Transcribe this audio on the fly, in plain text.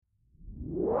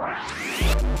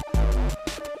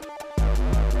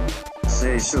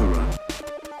Seishura,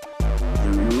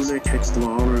 the Music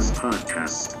Explorers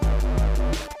Podcast.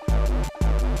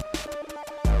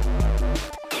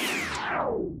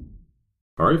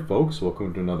 Alright folks,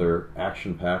 welcome to another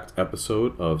action-packed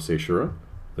episode of Seishura,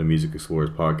 the Music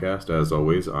Explorers Podcast. As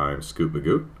always, I'm Scoot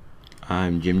Magoot.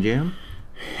 I'm Jim Jam.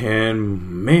 And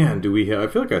man, do we have, I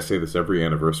feel like I say this every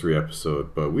anniversary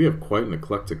episode, but we have quite an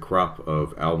eclectic crop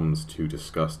of albums to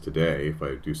discuss today, if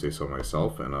I do say so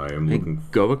myself, and I am looking...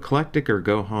 Go eclectic or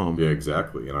go home. Yeah,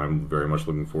 exactly, and I'm very much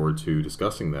looking forward to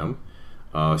discussing them,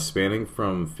 spanning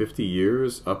from 50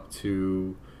 years up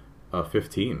to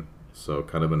 15. So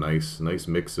kind of a nice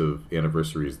mix of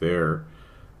anniversaries there.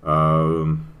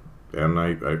 And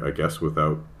I guess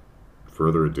without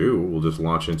further ado, we'll just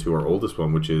launch into our oldest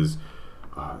one, which is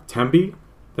Tembi?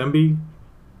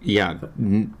 Yeah,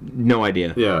 no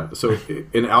idea. Yeah, so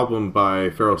an album by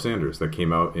Pharoah Sanders that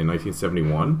came out in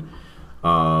 1971.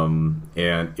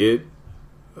 And it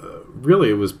really,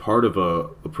 it was part of a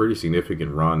pretty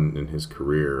significant run in his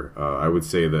career. I would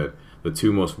say that the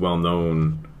two most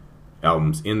well-known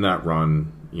albums in that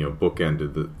run, you know,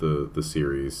 bookended the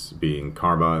series, being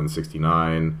Karma in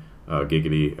 69,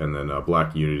 Giggity, and then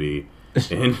Black Unity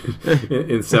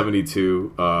in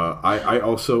 72. I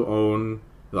also own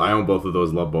both of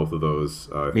those, love both of those.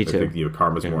 Me too. I think, you know,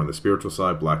 Karma's more on the spiritual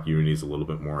side, Black Unity is a little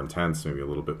bit more intense, maybe a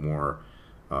little bit more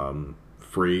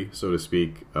free, so to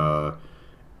speak.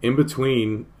 In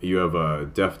between, you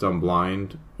have Deaf, Dumb,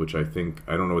 Blind, which I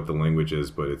don't know what the language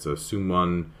is, but it's a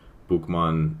Suman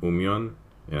Bukman Umyon,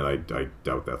 and I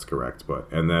doubt that's correct,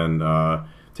 and then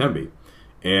Tembi.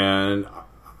 And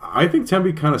I think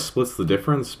Tembi kind of splits the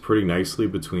difference pretty nicely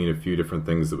between a few different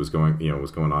things that was going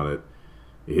on at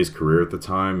his career at the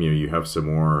time. You know, you have some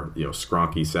more, you know,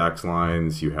 skronky sax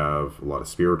lines, you have a lot of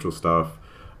spiritual stuff,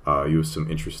 you have some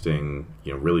interesting,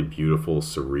 you know, really beautiful,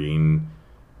 serene,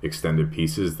 extended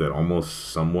pieces that almost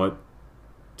somewhat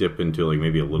dip into like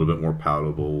maybe a little bit more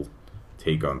palatable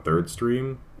take on Third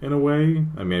Stream in a way.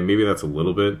 I mean, maybe that's a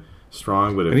little bit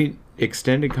strong, but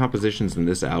extended compositions in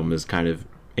this album is kind of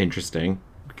interesting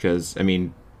because, I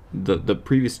mean, the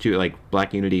previous two, like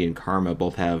Black Unity and Karma,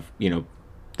 both have, you know,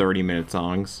 30-minute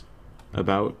songs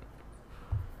about.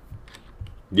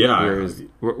 Yeah.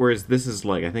 Whereas this is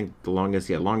like, I think the longest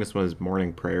one is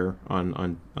Morning Prayer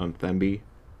on Thembi,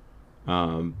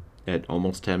 at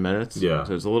almost 10 minutes. Yeah.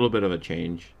 So it's a little bit of a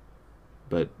change,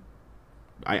 but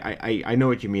I know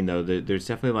what you mean, though. There's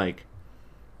definitely, like,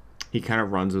 he kind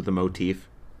of runs with the motif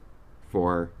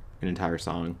for an entire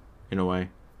song, in a way.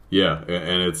 Yeah,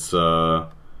 and it's...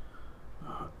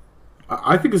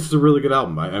 I think this is a really good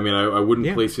album. I mean, I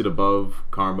wouldn't place it above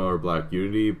Karma or Black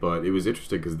Unity, but it was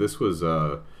interesting because this was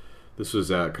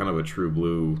at kind of a True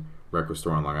Blue record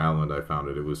store on Long Island. I found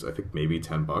it. It was, I think, maybe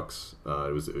 $10.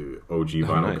 It was an OG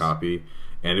vinyl nice. copy.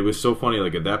 And it was so funny,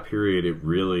 like, at that period, it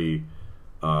really...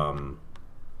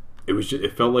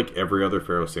 it felt like every other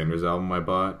Pharoah Sanders album I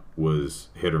bought was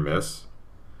hit or miss.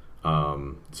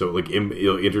 So like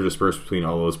interdispersed between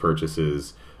all those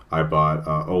purchases, I bought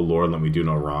Oh Lord, Let Me Do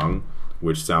No Wrong,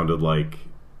 which sounded like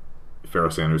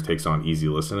Pharoah Sanders takes on Easy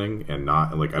Listening, and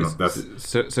not like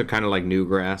so kind of like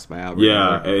Newgrass by Albert.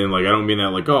 Yeah, and like I don't mean that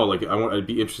like it'd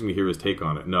be interesting to hear his take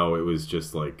on it. No, it was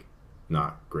just like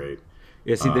not great.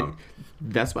 Yeah, see,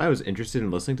 that's why I was interested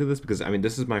in listening to this, because, I mean,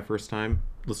 this is my first time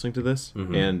listening to this,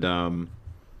 mm-hmm. and,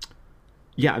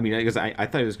 yeah, I mean, because I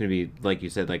thought it was going to be, like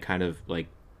you said, like, kind of, like,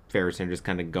 Pharoah Sanders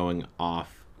kind of going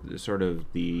off sort of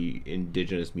the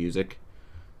indigenous music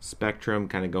spectrum,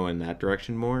 kind of going that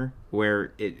direction more,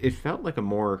 where it felt like a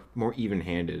more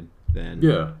even-handed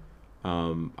than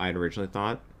I had originally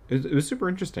thought. It was super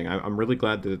interesting. I'm really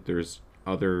glad that there's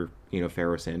other, you know,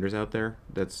 Pharoah Sanders out there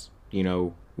that's, you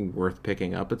know, worth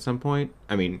picking up at some point.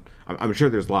 I mean, I'm sure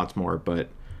there's lots more, but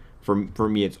for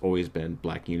me, it's always been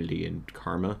Black Unity and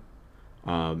Karma.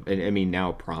 And I mean,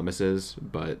 now Promises,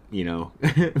 but, you know,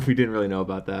 we didn't really know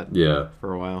about that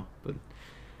for a while. But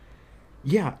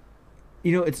yeah,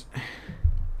 you know, it's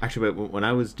actually, but when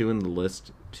I was doing the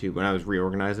list when I was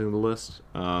reorganizing the list,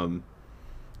 when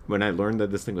I learned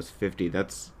that this thing was 50,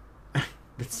 that's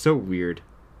so weird.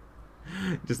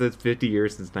 Just that's 50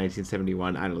 years since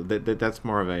 1971. I don't know. That's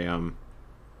more of a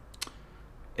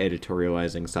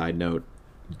editorializing side note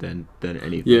than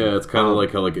anything. Yeah, it's kind of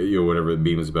like how, like, you know, whenever the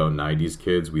meme is about 90s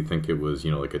kids, we think it was,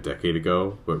 you know, like a decade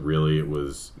ago, but really it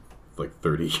was like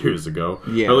 30 years ago.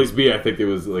 Yeah. Or at least me, I think it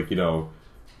was like, you know,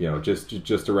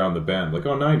 just around the bend, like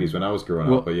 90s when I was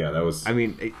growing up. But yeah, that was. I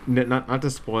mean, not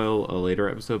to spoil a later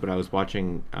episode, but I was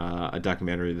watching a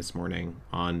documentary this morning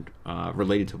on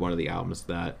related to one of the albums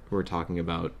that we're talking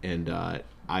about, and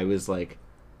I was like,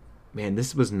 man,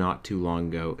 this was not too long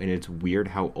ago, and it's weird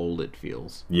how old it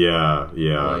feels. Yeah,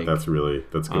 Like, that's a good way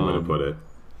to put it.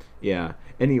 Yeah.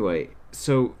 Anyway,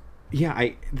 so yeah,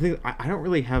 I don't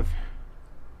really have.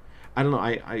 I don't know.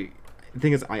 I the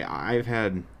thing is, I've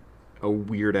had a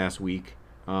weird ass week.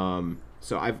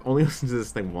 So I've only listened to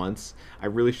this thing once. I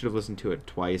really should have listened to it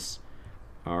twice,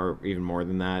 or even more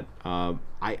than that.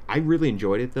 I really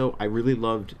enjoyed it though. I really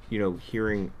loved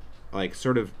hearing like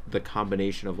sort of the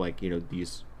combination of like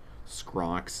these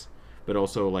scrocs, but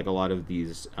also like a lot of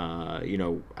these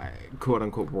quote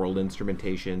unquote world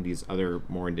instrumentation, these other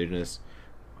more indigenous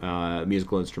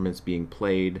musical instruments being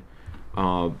played.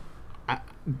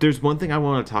 There's one thing I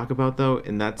want to talk about though,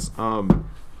 and that's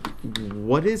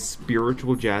what is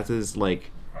spiritual jazz's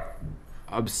like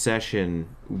obsession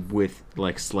with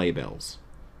like sleigh bells,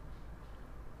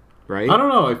 right? I don't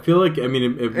know. I feel like it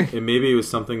maybe it was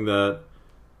something that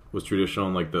was traditional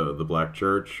in like the black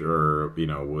church, or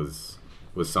was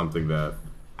something that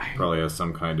probably has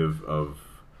some kind of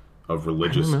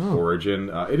religious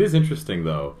origin. It is interesting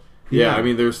though. Yeah, I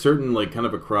mean, there's certain like kind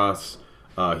of across.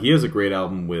 He has a great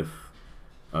album with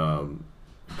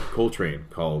Coltrane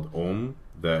called Om.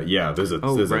 That there's a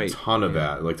ton of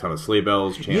that, like ton of sleigh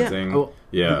bells, chanting.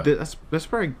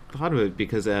 That's where I thought of it,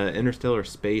 because Interstellar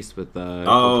Space with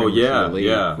Coltrane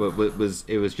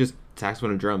it was just saxophone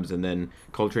and drums, and then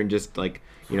Coltrane just like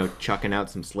chucking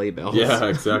out some sleigh bells. Yeah,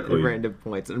 exactly. At random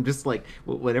points. And I'm just like,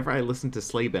 whenever I listen to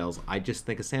sleigh bells, I just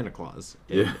think of Santa Claus.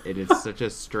 It is such a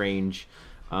strange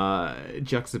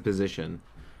juxtaposition.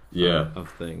 Of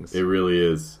things. It really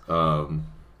is. I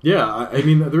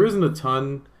mean, there isn't a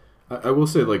ton. I will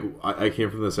say, like, I came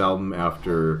from this album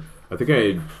after, I think I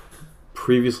had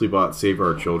previously bought Save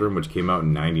Our Children, which came out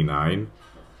in '99,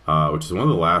 which is one of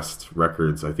the last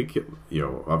records. I think,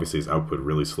 obviously his output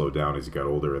really slowed down as he got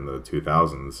older in the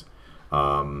 2000s.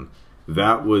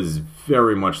 That was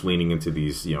very much leaning into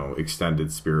these,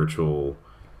 extended spiritual,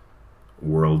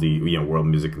 world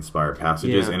music inspired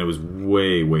passages, and it was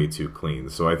way, way too clean.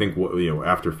 So I think,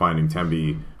 after finding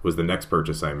Tembi was the next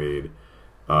purchase I made.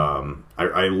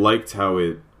 I liked how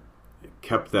it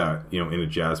kept that in a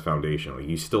jazz foundation. Like,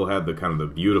 you still had the kind of the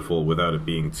beautiful without it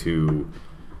being too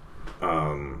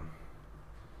I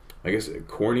guess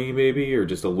corny maybe, or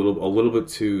just a little bit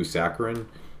too saccharine,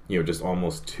 just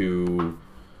almost too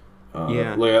I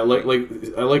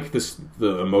like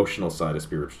the emotional side of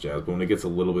spiritual jazz, but when it gets a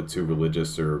little bit too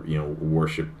religious or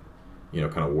worship,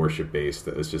 kind of worship based,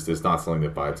 it's not something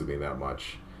that vibes with me that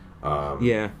much. I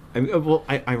mean,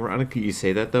 ironically, you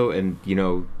say that though, and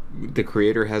the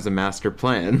creator has a master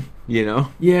plan.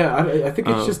 I think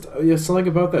it's just something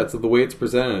about that. So the way it's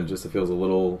presented, just it feels a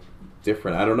little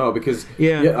different. I don't know, because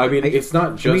I mean, it's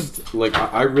not just like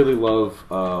I really love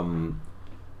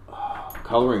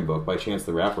Coloring Book by Chance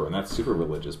the Rapper, and that's super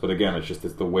religious. But again, it's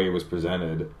the way it was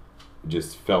presented.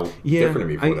 Just felt different to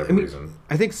me for whatever reason.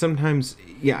 I think sometimes,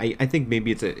 I think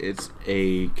maybe it's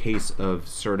a case of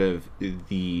sort of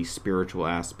the spiritual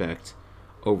aspect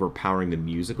overpowering the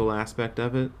musical aspect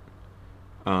of it.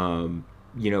 When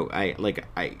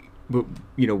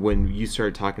you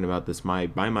started talking about this, my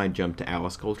mind jumped to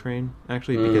Alice Coltrane,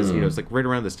 actually, because it's like right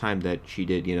around this time that she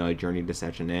did A Journey to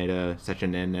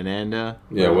Satchitananda,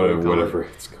 whatever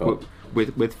it's called.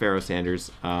 With Pharoah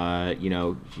Sanders,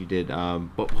 she did.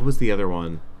 What was the other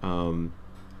one? El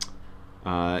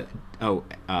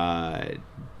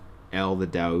the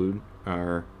Daoud,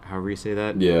 or however you say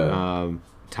that. Yeah.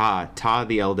 Ta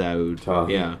the El Daoud. Ta.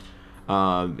 Yeah.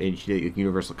 And she did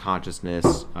Universal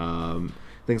Consciousness.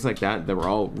 Things like that were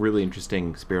all really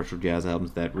interesting spiritual jazz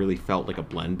albums that really felt like a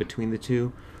blend between the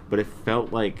two. But it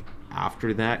felt like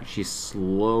after that, she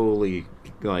slowly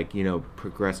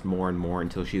progressed more and more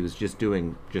until she was just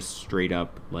doing straight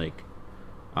up like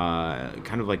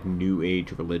kind of like new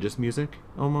age religious music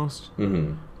almost.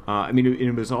 Mm-hmm. I mean,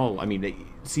 it was all. I mean,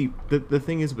 see, the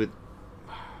thing is with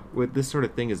this sort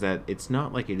of thing is that it's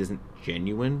not like it isn't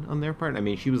genuine on their part. I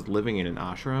mean, she was living in an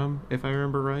ashram, if I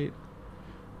remember right,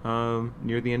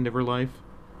 near the end of her life.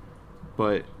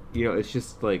 But it's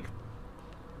just like,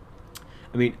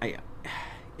 I mean,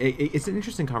 it's an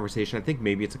interesting conversation. I think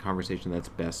maybe it's a conversation that's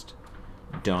best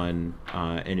done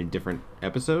in a different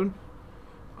episode.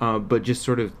 But just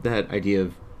sort of that idea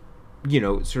of,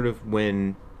 sort of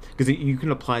when, because you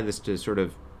can apply this to sort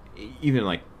of even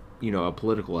like, a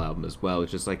political album as well.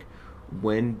 It's just like,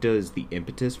 when does the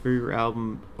impetus for your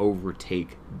album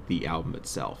overtake the album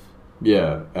itself?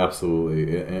 Yeah,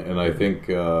 absolutely. And I think,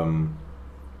 I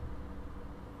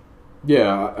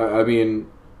mean,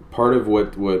 part of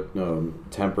what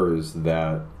tempers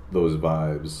those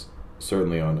vibes,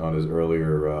 certainly on his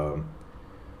earlier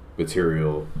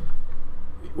material,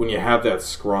 when you have that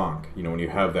skronk, when you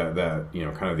have that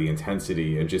kind of the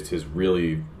intensity and just his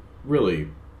really, really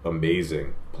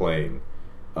amazing playing,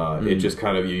 it just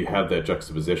kind of, you have that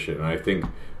juxtaposition. And I think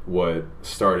what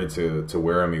started to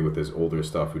wear on me with his older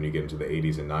stuff when you get into the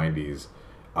 80s and 90s,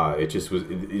 it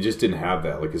just didn't have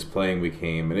that. Like his playing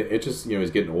became, and it just,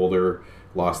 he's getting older,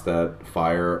 lost that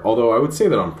fire. Although I would say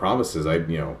that on Promises, I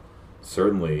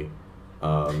certainly.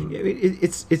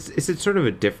 It's sort of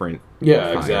a different. Yeah,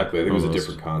 fire, exactly. I think almost. it was a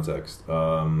different context.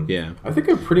 Yeah, I think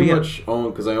I pretty much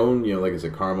own, because I own, like I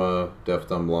said, Karma, Deaf,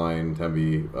 Dumb, Blind,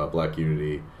 Tembi, Black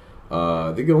Unity.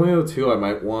 I think the only other two I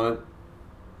might want,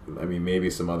 I mean, maybe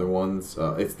some other ones.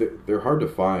 They're hard to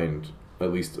find,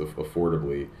 at least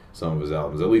affordably, some of his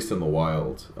albums, at least in the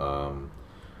wild.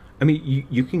 I mean,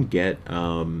 you can get.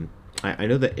 I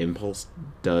know that Impulse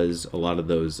does a lot of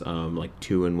those like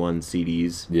 2-in-1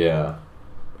 CDs. Yeah.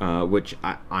 Which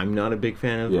I'm not a big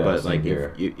fan of, but like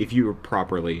if you were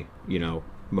properly,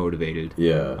 motivated,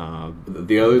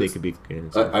 the others, they could be.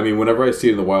 I mean, whenever I see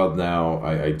it in the wild now,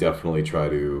 I definitely try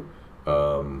to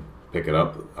pick it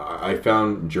up. I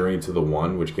found Journey to the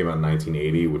One, which came out in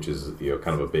 1980, which is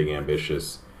kind of a big,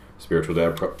 ambitious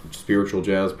spiritual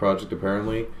jazz project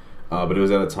apparently, but it was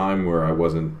at a time where I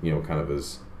wasn't kind of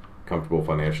as comfortable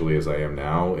financially as I am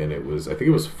now, and I think it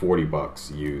was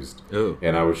 $40 used. Ooh.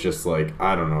 And I was just like,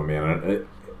 I don't know, man.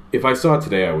 If I saw it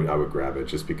today, I would grab it,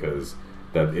 just because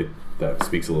that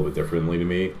speaks a little bit differently to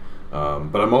me.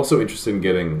 But I'm also interested in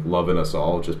getting Love in Us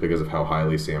All, just because of how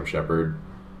highly Sam Shepard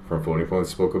from Phony Points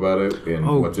spoke about it. And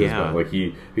like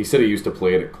he said he used to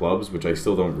play it at clubs, which I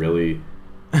still don't really.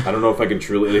 I don't know if I can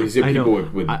truly. He said people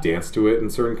would dance to it in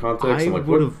certain contexts. I'm like,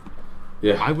 what?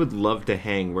 Yeah, I would love to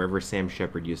hang wherever Sam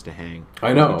Shepard used to hang.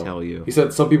 I know. I can tell you. He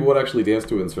said some people would actually dance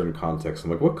to it in certain contexts. I'm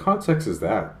like, what context is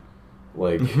that?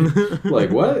 Like,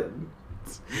 like what?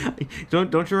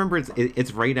 Don't you remember?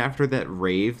 It's right after that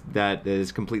rave that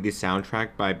is completely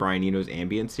soundtracked by Brian Eno's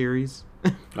ambient series.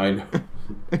 I know.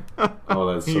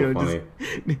 Oh, that's so funny.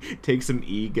 Just take some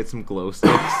get some glow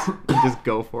sticks, and just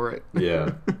go for it.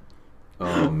 Yeah.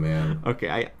 Oh man.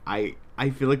 Okay, I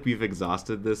feel like we've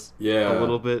exhausted this a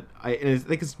little bit. I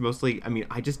think it's mostly. I mean,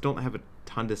 I just don't have a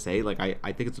ton to say. Like,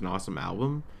 I think it's an awesome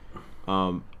album.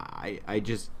 I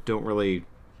just don't really.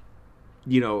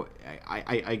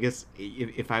 I guess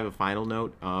if I have a final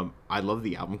note, I love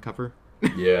the album cover.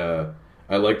 Yeah,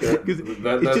 I like that.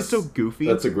 It's just so goofy.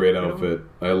 That's a great outfit.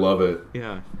 I love it.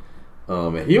 Yeah.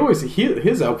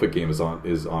 His outfit game is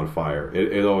on fire.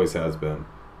 It always has been.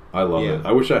 I love it.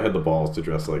 I wish I had the balls to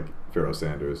dress like Pharoah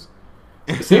Sanders.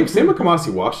 Same with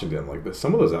Kamasi Washington. Like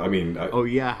some of those. I mean. How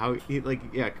he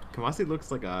Kamasi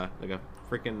looks like a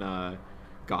freaking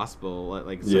gospel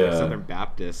like Southern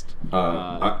Baptist.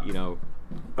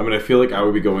 I mean, I feel like I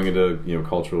would be going into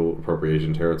cultural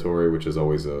appropriation territory, which is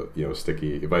always a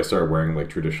sticky. If I start wearing like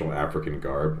traditional African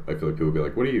garb, I feel like people would be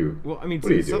like, "What are you?" Well, I mean,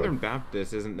 Southern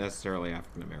Baptist isn't necessarily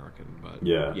African American, but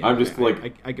yeah, I'm just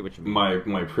I get what you mean.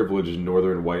 My privileged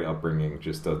Northern white upbringing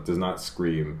just does not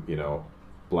scream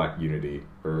Black Unity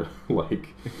or like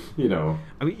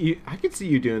I mean, I could see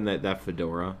you doing that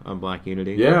fedora on Black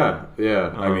Unity. Yeah.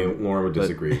 I mean, Lauren would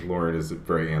disagree. Lauren is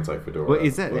very anti-fedora. Well,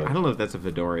 is that? I don't know if that's a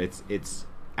fedora. It's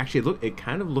actually it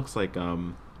kind of looks like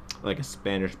a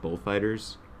Spanish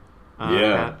bullfighters.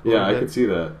 Hat I could see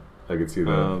that.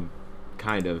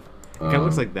 Kind of. It kind of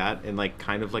looks like that, and like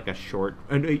kind of like a short.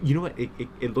 And you know what?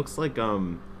 It looks like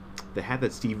the hat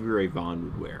that Stevie Ray Vaughan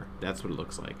would wear. That's what it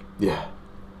looks like. Yeah.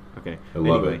 Okay. I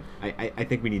love it. I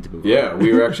think we need to move on. Yeah,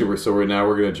 we're now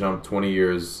going to jump 20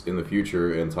 years in the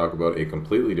future and talk about a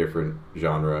completely different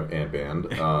genre and band.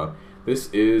 This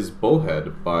is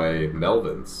Bullhead by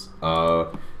Melvins.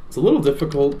 It's a little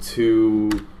difficult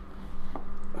to...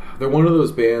 They're one of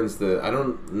those bands that I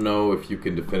don't know if you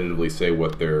can definitively say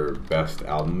what their best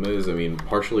album is. I mean,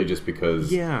 partially just because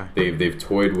they've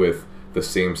toyed with the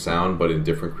same sound but in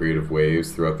different creative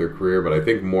ways throughout their career. But I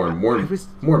think more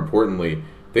importantly,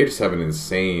 they just have an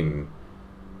insane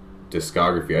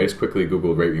discography. I just quickly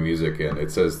Googled Rate Me Music, and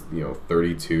it says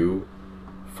 32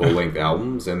 full-length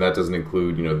albums, and that doesn't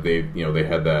include they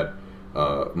had that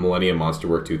Millennium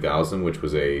Monsterwork 2000, which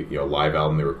was a live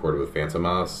album they recorded with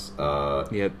Fantomas.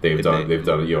 They've done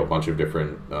a bunch of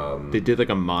different. They did like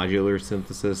a modular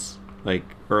synthesis,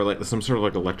 or some sort of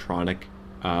like electronic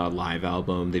live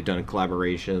album. They've done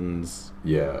collaborations.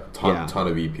 Ton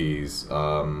of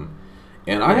EPs.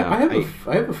 And I have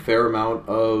a fair amount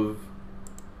of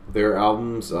their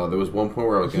albums. There was one point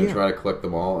where I was going to try to collect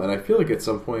them all, and I feel like at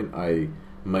some point I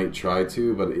might try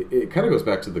to, but it kind of goes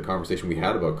back to the conversation we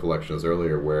had about collections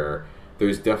earlier, where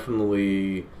there's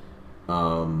definitely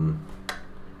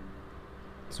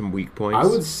some weak points? I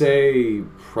would say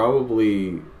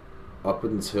probably up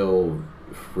until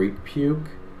Freak Puke.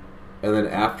 And then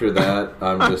after that,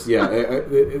 I'm just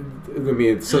I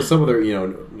mean, so some of their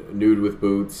Nude with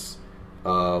Boots,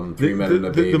 3 Men and a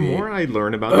Baby. The more I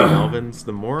learn about the Melvins,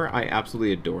 the more I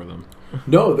absolutely adore them.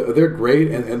 No, they're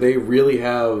great, and they really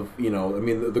have I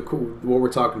mean what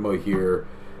we're talking about here.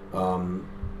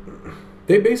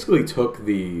 They basically took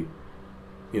the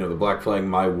the Black Flag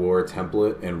My War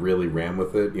template and really ran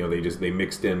with it. They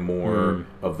mixed in more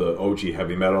of the OG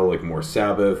heavy metal, like more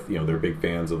Sabbath. They're big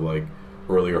fans of like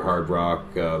earlier hard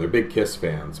rock. They're big Kiss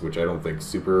fans, which I don't think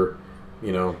super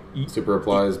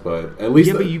applies, but at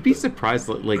least but you'd be surprised.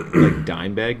 Like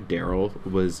Dimebag Daryl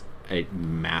was a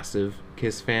massive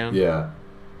Kiss fan. Yeah,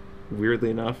 weirdly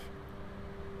enough.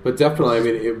 But definitely, I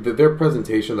mean, their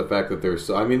presentation, the fact that they're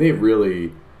so, I mean, they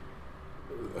really.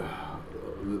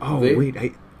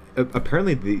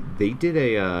 Apparently they did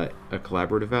a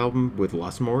collaborative album with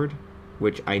Lustmord,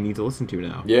 which I need to listen to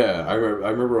now. Yeah, I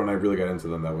remember when I really got into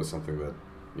them, that was something that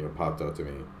popped out to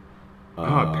me.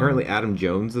 Apparently Adam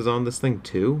Jones is on this thing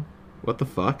too. What the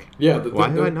fuck? Yeah, why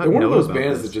do I not they're one know of those about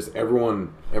bands this? that just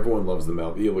everyone loves them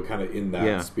out. Kind of in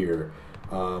that sphere.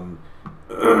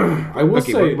 I will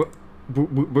say.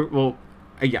 Well,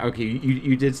 yeah, okay.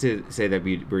 You did say that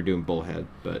we were doing Bullhead,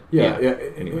 but yeah.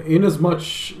 Anyway. In as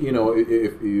much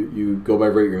if you go by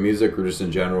Rate Your Music or just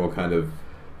in general kind of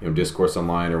discourse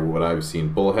online or what I've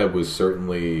seen, Bullhead was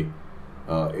certainly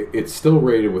it's still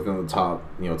rated within the top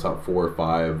 4 or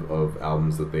 5 of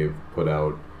albums that they've put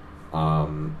out.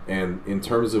 And in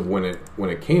terms of when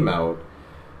it came out,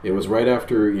 it was right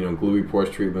after Gloomy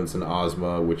Porch Treatments and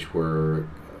Ozma, which were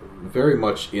very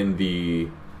much in the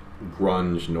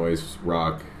grunge noise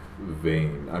rock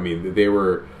vein. I mean, they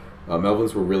were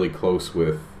Melvins were really close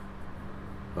with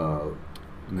Kurt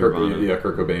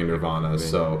Cobain, Nirvana.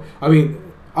 So I mean,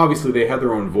 obviously they had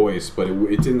their own voice, but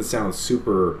it didn't sound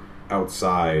super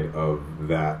outside of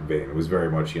that vein. It was very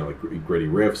much like gritty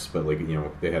riffs, but like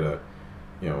they had a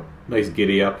nice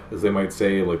giddy up, as they might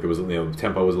say. Like there was the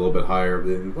tempo was a little bit higher.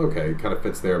 Okay, it kind of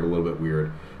fits there, but a little bit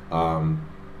weird.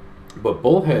 But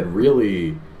Bullhead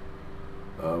really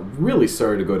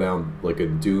started to go down like a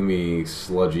doomy,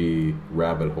 sludgy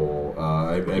rabbit hole.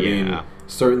 I mean,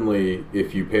 certainly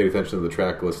if you paid attention to the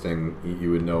track listing,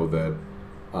 you would know that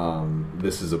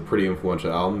this is a pretty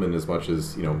influential album, in as much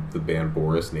as the band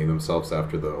Boris named themselves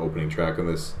after the opening track on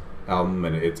this album,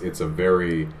 and it's a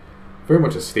very, very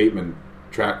much a statement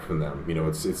track from them.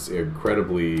 It's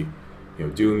incredibly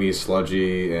doomy,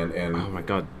 sludgy, and oh my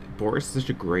god, Boris is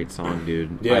such a great song,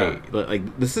 dude. Yeah,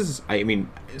 this is. I mean,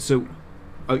 so.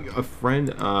 A friend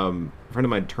of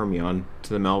mine turned me on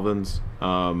to the Melvins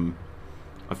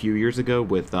a few years ago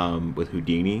with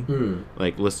Houdini.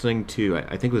 Like listening to,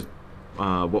 I think it was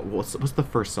what's the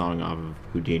first song off of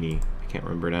Houdini? I can't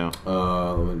remember now.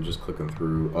 Let me just clicking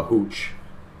through. Hooch.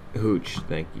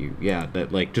 Thank you. Yeah,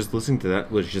 that like just listening to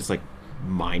that was just like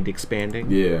mind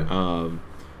expanding. Yeah.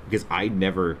 Because I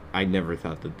never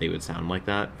thought that they would sound like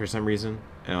that for some reason.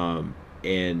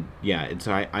 And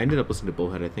so I ended up listening to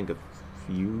Bullhead, I think a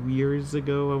few years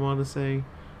ago, I want to say.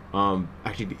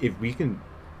 Actually, if we can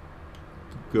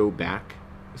go back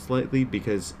slightly,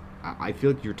 because I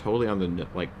feel like you're totally on the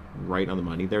right on the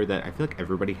money there, that I feel like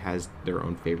everybody has their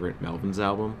own favorite Melvins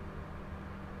album.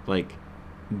 Like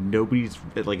nobody's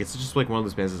it's just like one of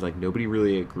those bands that's like nobody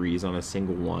really agrees on a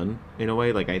single one in a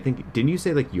way. Like I think, didn't you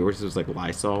say like yours was like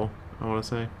Lysol, I want to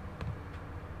say?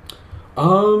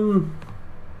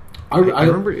 I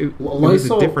remember it was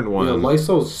a different one. Yeah,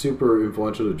 Lysol's super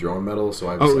influential to drone metal,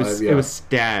 so it was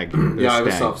Stag. I have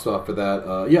a soft spot for that.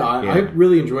 I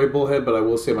really enjoy Bullhead, but I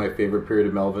will say my favorite period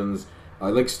of Melvins, I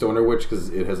like Stoner Witch because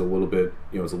it has a little bit,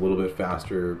 it's a little bit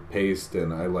faster paced,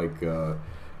 and I like,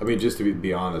 just to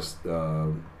be honest,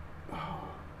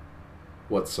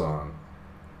 what song?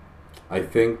 I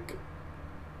think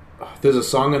there's a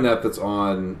song in that's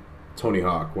on Tony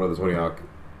Hawk, one of the Tony Hawk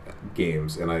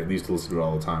games, and I used to listen to it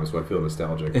all the time, so I feel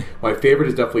nostalgic. My favorite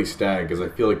is definitely Stag, because I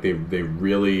feel like they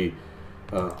really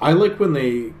I like when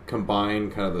they combine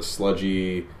kind of the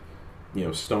sludgy,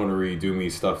 stonery,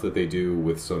 doomy stuff that they do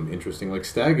with some interesting, like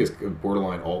Stag is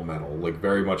borderline alt metal, like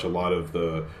very much a lot of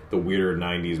the weirder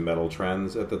 90s metal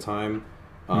trends at the time.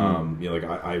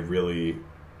 I really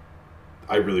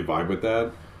vibe with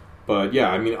that. But yeah,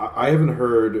 I mean, I haven't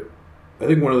heard, I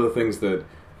think one of the things that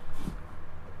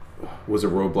was a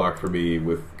roadblock for me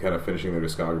with kind of finishing their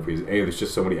discographies, there's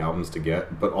just so many albums to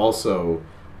get, but also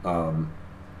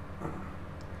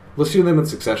listening to them in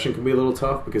succession can be a little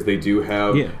tough, because they do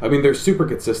have, I mean, they're super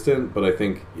consistent, but I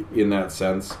think in that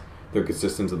sense they're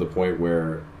consistent to the point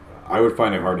where I would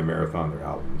find it hard to marathon their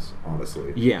albums,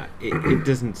 honestly. Yeah, it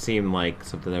doesn't seem like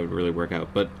something that would really work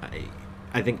out. But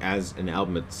I think as an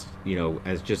album, it's, you know,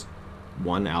 as just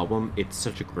one album, it's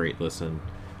such a great listen.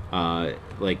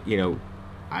 Like, you know,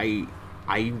 I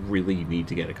really need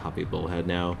to get a copy of Bullhead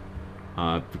now,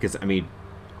 because I mean,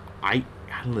 I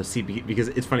don't know. See, because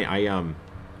it's funny.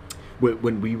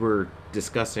 When we were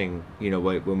discussing, you know,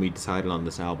 when we decided on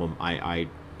this album, I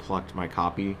plucked my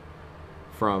copy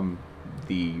from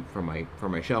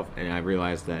my shelf, and I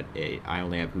realized that I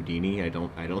only have Houdini. I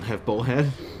don't have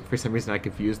Bullhead. For some reason, I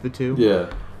confused the two.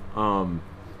 Yeah.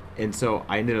 And so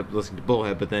I ended up listening to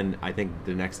Bullhead, but then I think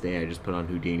the next day I just put on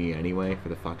Houdini anyway for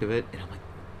the fuck of it, and I'm like,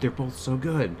 they're both so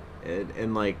good,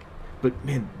 and like, but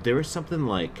man, there was something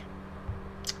like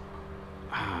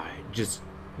just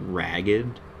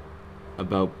ragged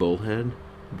about Bullhead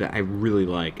that I really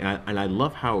like, and I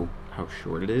love how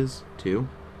short it is too.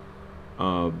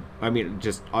 I mean,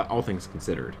 just all things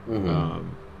considered,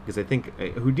 because I think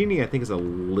Houdini, I think, is a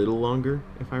little longer,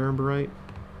 if I remember right.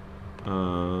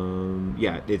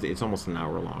 Yeah, it's almost an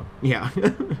hour long. Yeah.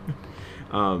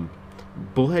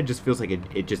 Bullhead just feels like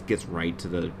it just gets right to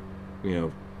the, you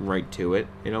know, right to it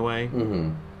in a way.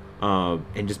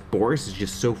 And just Boris is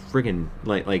just so friggin'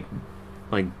 like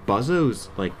Buzzo's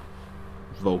like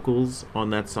vocals on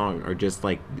that song are just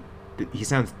like, he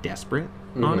sounds desperate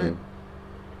on it,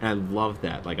 and I love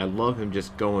that. Like, I love him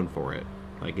just going for it.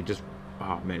 Like, it just,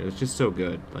 oh man, it was just so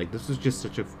good. Like, this was just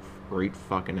such a great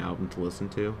fucking album to listen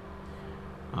to.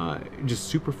 Just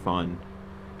super fun.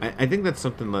 I think that's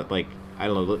something that, like, I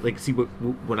don't know, like, see,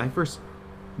 when I first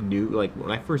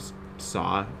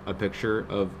saw a picture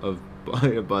of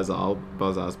Buzz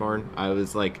Osborne, I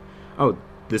was like, oh,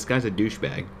 this guy's a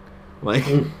douchebag. Like,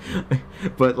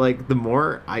 but like, the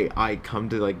more I come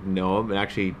to like know him and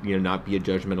actually, you know, not be a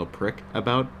judgmental prick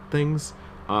about things,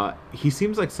 he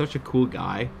seems like such a cool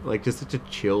guy, like just such a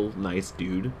chill, nice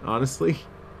dude, honestly.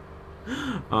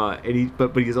 And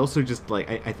but he's also just like,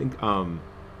 I think I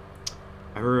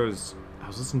was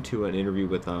listening to an interview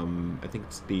with I think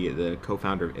it's the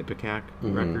co-founder of Ipecac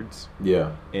Records.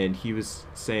 Yeah. And he was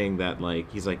saying that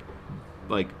like, he's like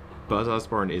Buzz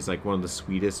Osborne is like one of the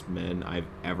sweetest men I've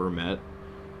ever met,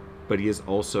 but he is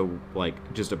also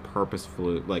like just a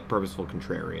purposeful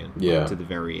contrarian. Yeah. To the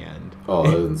very end. Oh,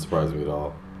 that doesn't surprise me at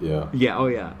all. Yeah. Yeah. Oh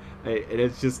yeah. And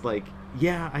it's just like,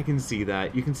 yeah, I can see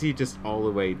that. You can see it just all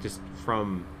the way, just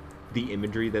from the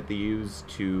imagery that they use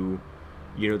to,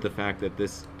 you know, the fact that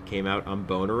this came out on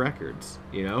Boner Records,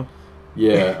 you know?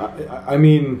 Yeah, I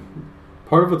mean,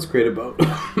 part of what's great about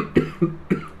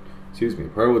excuse me,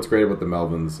 part of what's great about the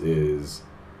Melvins is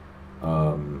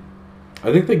I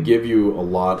think they give you a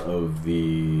lot of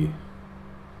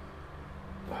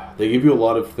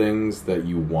things that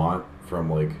you want from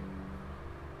like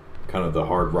kind of the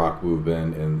hard rock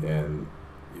movement and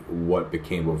what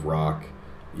became of rock,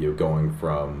 you know, going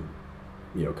from,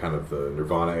 you know, kind of the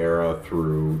Nirvana era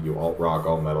through, you know, alt rock,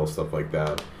 alt metal, stuff like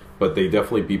that. But they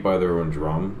definitely beat by their own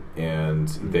drum, and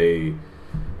they,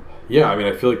 yeah, I mean,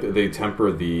 I feel like they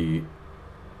temper the,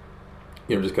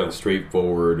 you know, just kind of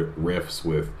straightforward riffs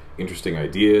with interesting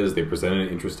ideas. They present it in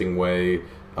an interesting way.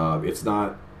 It's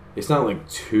not like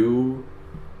too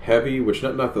heavy, which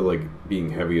not that like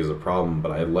being heavy is a problem,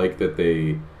 but I like that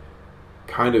they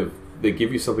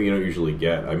give you something you don't usually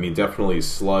get. I mean, definitely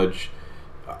sludge.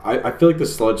 I feel like the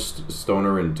sludge,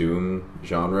 stoner, and doom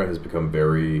genre has become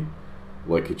very,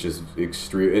 like, it's just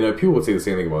extreme. And people would say the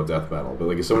same thing about death metal, but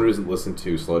like, if someone doesn't listen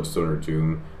to sludge, stoner,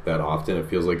 doom that often, it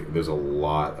feels like there's a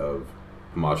lot of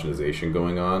homogenization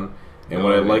going on. And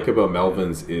what I like about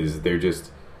Melvins is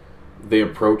they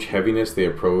approach heaviness, they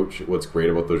approach what's great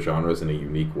about those genres in a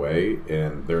unique way,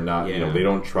 and they're not, you know, they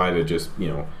don't try to just, you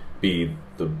know, be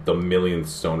the millionth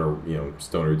stoner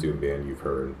doom band you've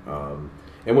heard.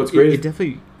 And what's great, it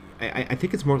definitely, I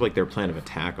think it's more like their plan of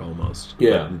attack almost.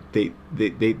 Yeah, like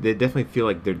they definitely feel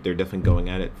like they're definitely going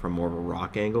at it from more of a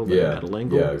rock angle than a metal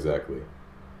angle. Yeah, exactly.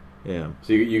 Yeah.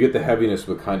 So you get the heaviness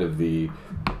with kind of the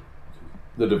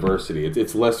diversity.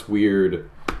 It's less weird.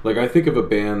 Like, I think of a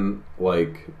band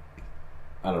like,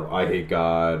 I don't know, I Hate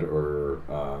God, or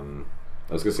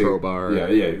I was gonna say Crowbar. Yeah,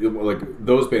 like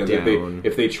those bands.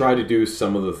 If they try to do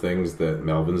some of the things that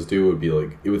Melvins do, it would be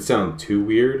like, it would sound too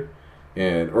weird,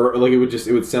 or like it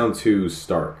would sound too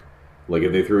stark. Like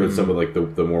if they threw in some of like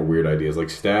the more weird ideas, like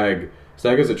Stag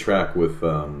has a track with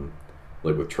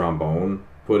with trombone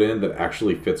put in that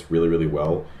actually fits really, really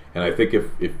well. And I think if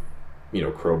you know,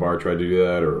 Crowbar tried to do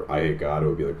that, or I Hate God, it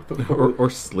would be like, what the fuck? or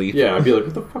Sleep. Yeah, I'd be like,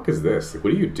 what the fuck is this? Like,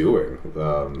 what are you doing?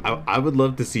 I would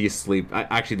love to see Sleep.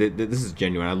 Actually, this is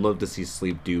genuine. I'd love to see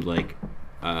Sleep do like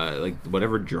like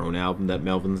whatever drone album that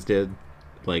Melvins did,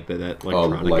 like that Oh,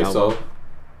 electronic Lysol. album.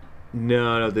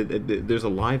 No, there's a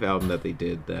live album that they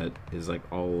did that is like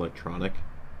all electronic,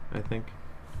 I think.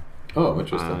 Oh,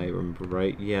 interesting. I remember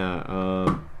right. Yeah.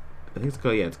 I think it's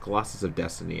called it's Colossus of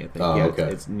Destiny. I think. Oh, yeah, okay.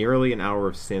 it's nearly an hour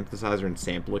of synthesizer and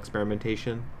sample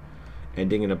experimentation,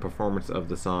 ending in a performance of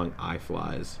the song "Eye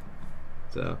Flies."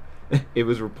 So, it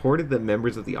was reported that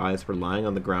members of the Eyes were lying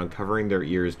on the ground covering their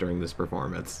ears during this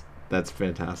performance. That's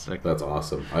fantastic. That's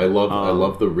awesome. I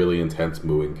love the really intense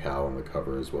mooing cow on the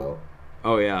cover as well.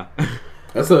 Oh yeah.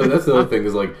 That's the other thing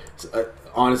is like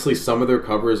honestly, some of their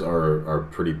covers are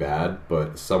pretty bad,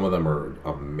 but some of them are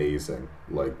amazing.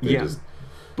 Like they just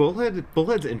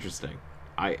Bullhead's interesting.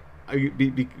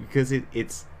 Because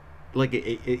it's like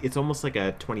it's almost like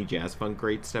a 20 Jazz Funk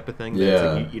great step of thing.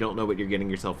 Yeah, like you don't know what you're getting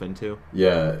yourself into.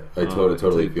 Yeah, I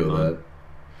totally feel that.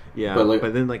 Yeah,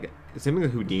 but then like same thing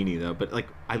with Houdini though. But like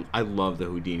I love the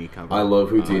Houdini cover. I love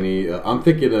Houdini. I'm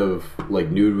thinking of like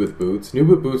Nude with Boots. Nude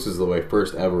with Boots is my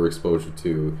first ever exposure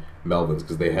to Melvins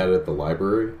because they had it at the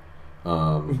library.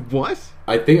 What?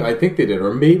 I think they did,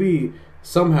 or maybe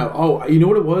somehow. Oh, you know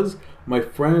what it was? My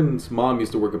friend's mom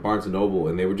used to work at Barnes and Noble,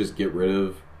 and they would just get rid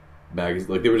of magazines.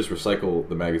 Like they would just recycle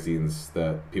the magazines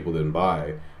that people didn't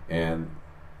buy, and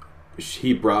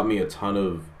he brought me a ton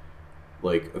of,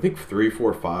 like, I think 3,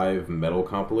 4, 5 metal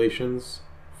compilations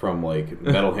from like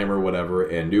Metal Hammer or whatever,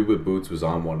 and Nude with Boots was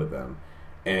on one of them.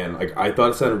 And like I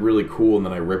thought it sounded really cool, and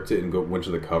then I ripped it and went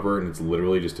to the cover, and it's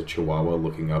literally just a chihuahua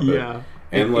looking up at.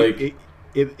 And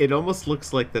it almost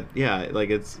looks like that. Yeah, like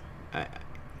it's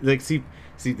like see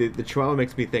the chihuahua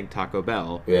makes me think Taco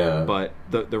Bell. Yeah, but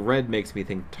the red makes me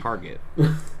think Target.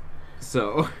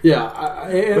 So yeah,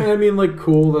 I mean, like,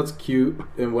 cool, that's cute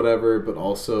and whatever, but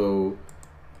also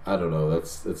I don't know,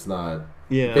 it's not.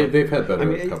 Yeah, they've had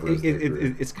better covers.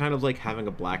 It's kind of like having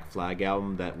a Black Flag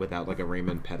album that without like a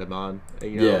Raymond Petitbon,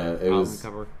 album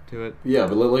cover to it. Yeah,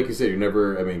 but like you said, you're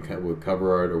never. I mean, with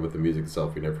cover art or with the music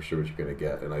itself, you're never sure what you're gonna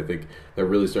get. And I think that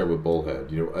really started with Bullhead.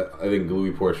 I think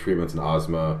Louis Porch Treatments and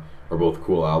Ozma are both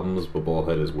cool albums, but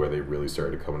Bullhead is where they really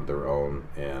started to come into their own.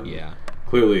 And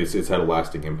clearly, it's had a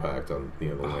lasting impact on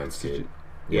the landscape.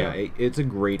 It's a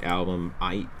great album.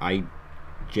 I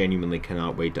genuinely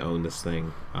cannot wait to own this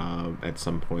thing at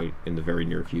some point in the very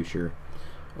near future.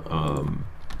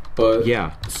 But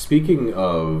yeah, speaking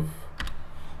of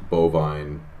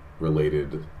bovine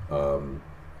related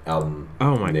album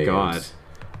oh my names, god,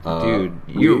 dude,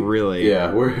 you're really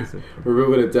we're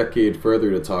moving a decade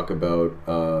further to talk about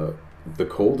The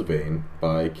Cold Vein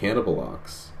by Cannibal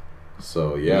Ox.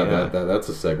 So that's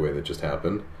a segue that just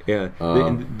happened.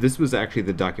 This was actually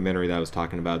the documentary that I was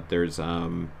talking about. There's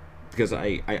because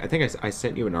I think I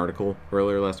sent you an article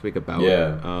earlier last week about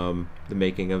the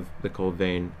making of The Cold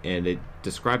Vein, and it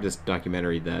described this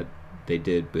documentary that they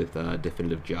did with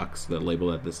Definitive Jux, the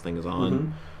label that this thing is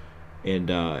on.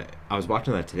 And I was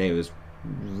watching that today. It was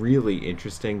really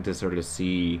interesting to sort of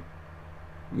see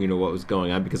what was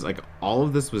going on, because like all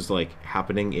of this was like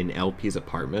happening in LP's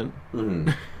apartment,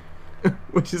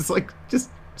 which is like just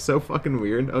so fucking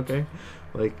weird. Okay,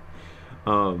 like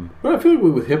but I feel like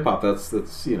with hip hop that's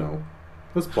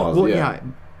plausible. Well,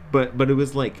 but it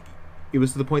was like it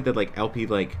was to the point that like LP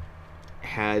like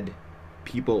had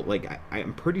people like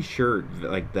I'm pretty sure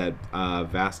like that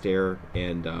Vast Air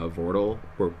and Vortal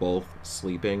were both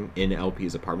sleeping in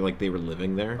LP's apartment, like they were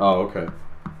living there. Oh, okay.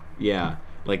 Yeah,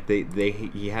 like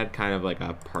he had kind of like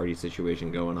a party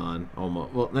situation going on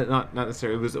almost. Well, not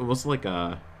necessarily. It was almost like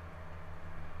a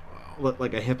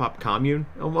hip hop commune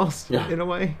almost in a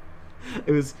way.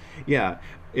 It was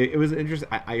it was interesting.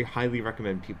 I highly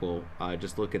recommend people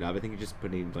just look it up. I think you just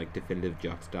put in like Definitive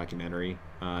Jux documentary.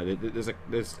 There's I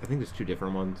think there's 2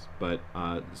 different ones, but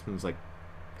this one's like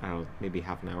I don't know, maybe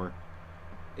half an hour.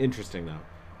 Interesting though.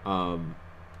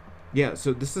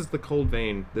 So this is The Cold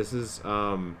Vein. This is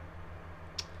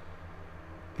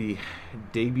the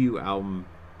debut album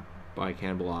by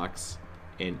Cannibal Ox,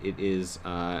 and it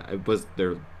was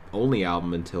their only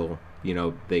album until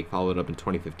they followed up in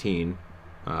 2015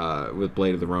 with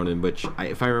Blade of the Ronin, which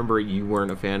if I remember you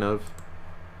weren't a fan of.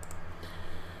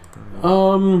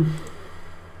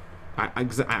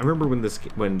 I remember when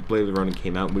Blade of the Ronin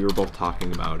came out, we were both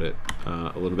talking about it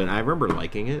a little bit. I remember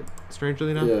liking it,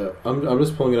 strangely enough. Yeah, I'm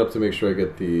just pulling it up to make sure I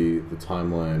get the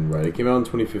timeline right. It came out in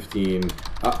 2015.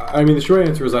 I mean, the short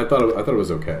answer is I thought it was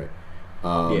okay.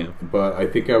 But I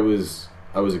think I was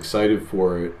excited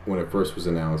for it when it first was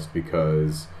announced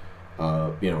because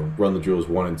Run the Jewels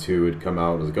 1 and 2 had come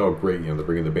out. I was like, oh great, they're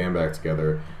bringing the band back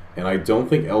together. And I don't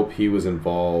think LP was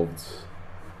involved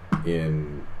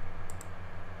in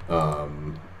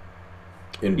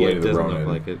in Yeah, Blade it of the doesn't Ronin. look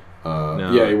like it. Uh,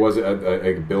 No. Yeah, it was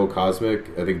Bill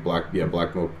Cosmic. I think Black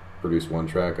Milk produced one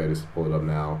track. I just pulled it up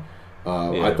now.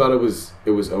 Yeah. I thought it was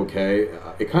okay.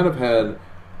 It kind of had.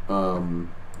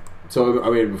 So I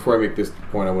mean, before I make this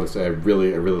point, I want to say I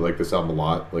really like this album a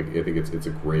lot. Like I think it's a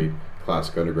great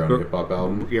classic underground hip hop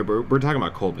album. Yeah, we're talking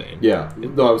about Cold Vein. Yeah,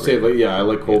 no, I would say like I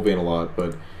like Cold Vein a lot,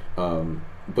 but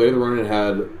Blade of the Ronin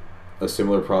had a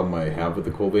similar problem I have with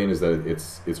the Cold Vein is that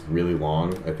it's really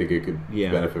long. I think it could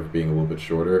benefit from being a little bit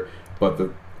shorter. But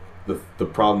the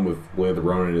problem with Blade of the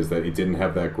Ronin is that it didn't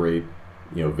have that great,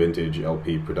 vintage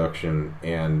LP production,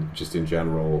 and just in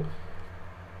general,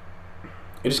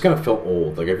 it just kind of felt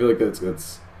old. Like I feel like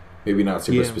that's maybe not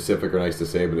super specific or nice to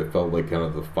say, but it felt like kind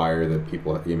of the fire that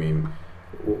people. I mean,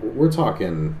 we're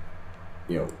talking,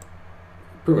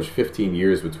 pretty much 15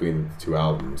 years between the two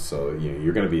albums, so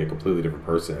you're going to be a completely different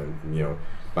person,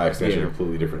 by extension, a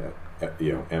completely different,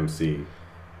 MC.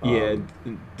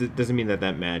 Doesn't mean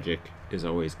that magic is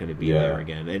always going to be there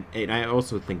again, and I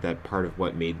also think that part of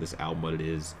what made this album what it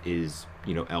is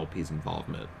LP's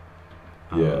involvement.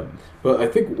 But I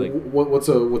think what's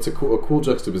a cool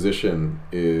juxtaposition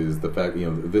is the fact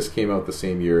this came out the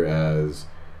same year as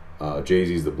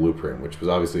Jay-Z's The Blueprint, which was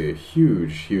obviously a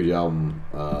huge album,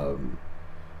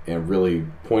 and really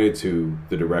pointed to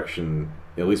the direction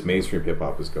at least mainstream hip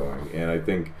hop is going. And I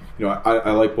think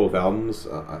I like both albums.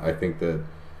 I think that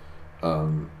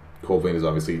Cold Vein is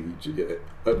obviously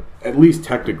at least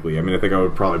technically. I mean, I think I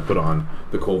would probably put on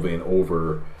the Cold Vein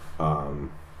over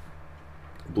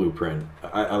Blueprint.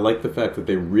 I like the fact that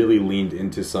they really leaned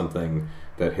into something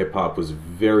that hip hop was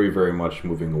very, very much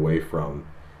moving away from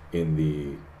in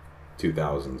the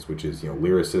 2000s, which is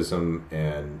lyricism,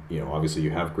 and obviously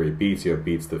you have great beats. You have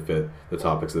beats that fit the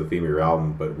topics of the theme of your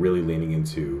album, but really leaning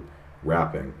into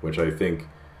rapping, which I think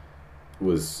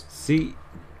was. See,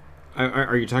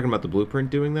 are you talking about the Blueprint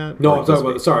doing that? No, I'm talking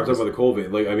about the Cold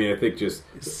Vein. Like I mean, I think just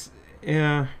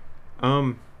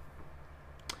We'll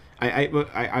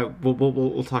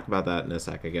talk about that in a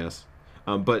sec, I guess.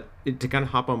 But to kind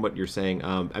of hop on what you're saying,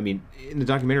 I mean, in the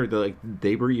documentary,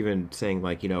 they were even saying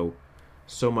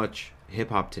so much hip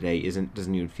hop today doesn't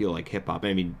even feel like hip hop.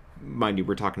 I mean, mind you,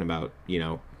 we're talking about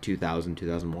 2000,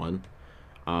 2001.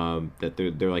 That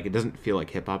they're like, it doesn't feel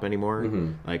like hip hop anymore.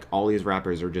 Mm-hmm. Like all these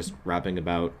rappers are just rapping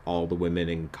about all the women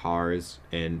and cars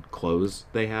and clothes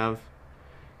they have,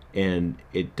 and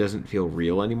it doesn't feel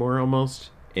real anymore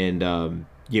almost. And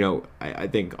I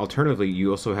think alternatively,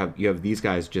 you have these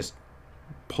guys just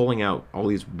pulling out all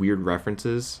these weird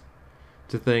references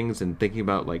to things and thinking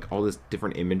about all this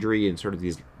different imagery and sort of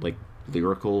these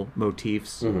lyrical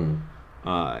motifs.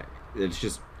 Mm-hmm. It's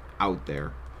just out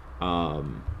there.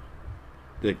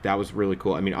 That was really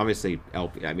cool. I mean, obviously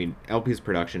LP's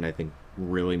production I think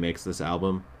really makes this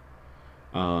album.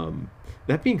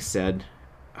 That being said,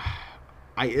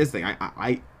 I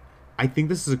think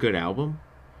this is a good album.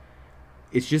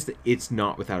 It's just it's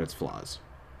not without its flaws.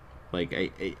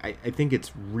 I think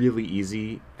it's really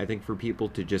easy, I think, for people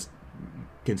to just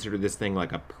consider this thing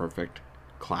like a perfect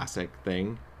classic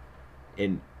thing,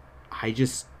 and I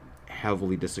just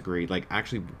heavily disagree.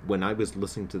 Actually, when I was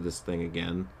listening to this thing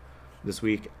again this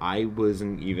week, I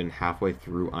wasn't even halfway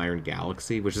through Iron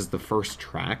Galaxy, which is the first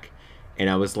track, and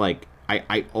I was like,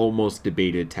 I almost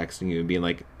debated texting you and being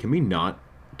like, can we not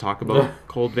talk about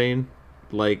Cold Vein?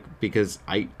 Because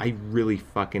I really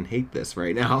fucking hate this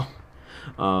right now.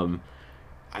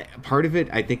 Part of it,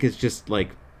 I think, is just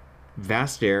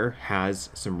Vastair has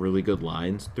some really good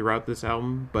lines throughout this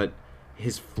album, but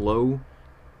his flow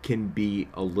can be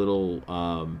a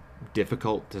little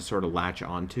difficult to sort of latch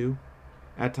onto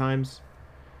at times,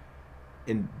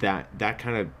 and that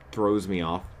kind of throws me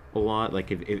off a lot.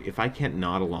 If I can't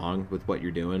nod along with what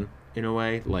you're doing in a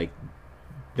way,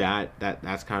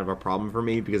 that's kind of a problem for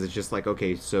me, because it's just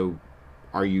okay, so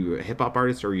are you a hip hop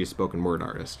artist or are you a spoken word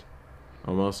artist?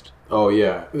 Almost. Oh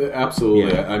yeah,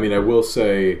 absolutely. Yeah. I mean, I will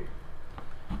say,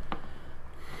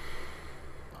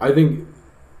 when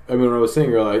I was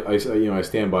saying earlier, I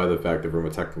stand by the fact that from a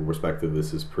technical perspective,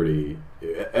 this is pretty,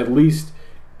 at least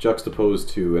juxtaposed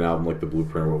to an album like The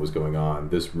Blueprint, what was going on.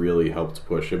 This really helped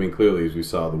push. I mean, clearly, as we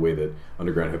saw, the way that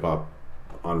underground hip hop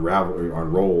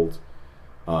unrolled.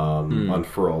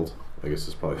 Unfurled, I guess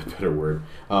is probably a better word.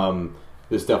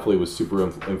 This definitely was super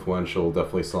influential,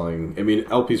 definitely selling. I mean,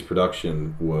 LP's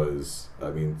production was,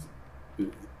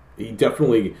 he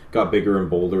definitely got bigger and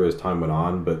bolder as time went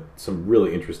on, but some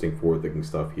really interesting forward-thinking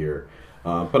stuff here.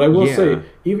 But I will say,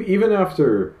 even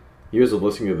after years of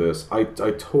listening to this, I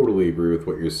totally agree with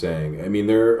what you're saying. I mean,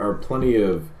 there are plenty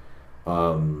of,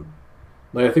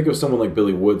 I think of someone like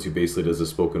Billy Woods, who basically does a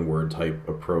spoken word type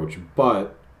approach,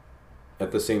 but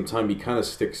at the same time, he kind of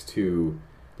sticks to,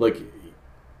 like,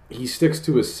 he sticks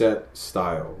to a set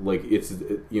style. Like, it's,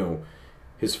 you know,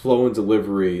 his flow and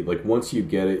delivery, like, once you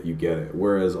get it, you get it.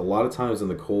 Whereas a lot of times in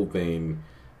the Cold vein,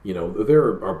 you know, there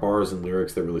are bars and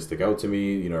lyrics that really stick out to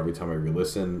me, you know, every time I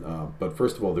re-listen. But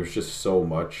first of all, there's just so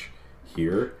much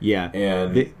here. Yeah.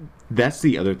 And that's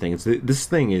the other thing. This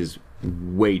thing is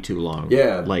way too long.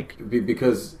 Yeah. Like,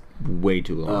 because... way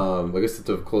too long. I guess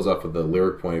to close off with the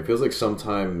lyric point, it feels like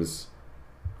sometimes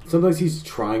he's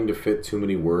trying to fit too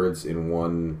many words in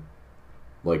one,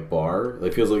 like, bar.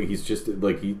 It feels like he's just,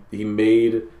 like, he's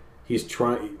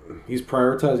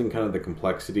prioritizing kind of the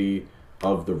complexity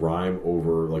of the rhyme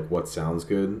over, like, what sounds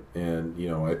good. And, you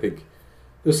know, I think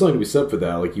there's something to be said for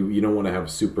that. Like, you don't want to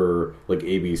have super, like,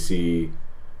 ABC,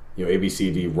 you know,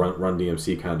 ABCD, Run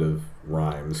DMC kind of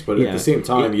rhymes. But at the same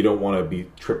time, you don't want to be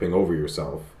tripping over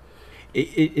yourself.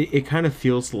 It kind of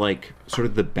feels like sort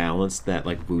of the balance that,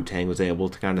 like, Wu-Tang was able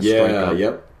to kind of strike up.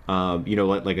 Yep. You know,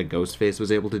 like a Ghostface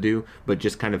was able to do, but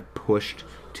just kind of pushed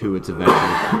to its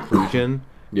eventual conclusion,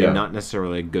 and not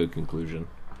necessarily a good conclusion.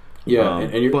 Yeah,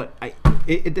 and but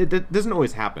it doesn't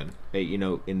always happen. You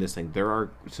know, in this thing, there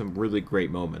are some really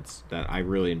great moments that I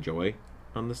really enjoy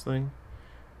on this thing.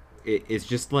 It's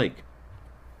just like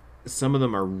some of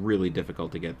them are really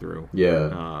difficult to get through.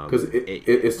 Yeah, because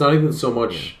it's not even so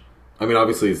much. Yeah. I mean,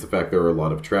 obviously, it's the fact there are a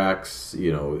lot of tracks,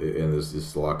 you know, and there's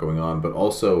just a lot going on. But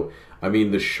also, I mean,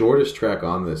 the shortest track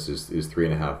on this is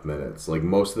 3.5 minutes. Like,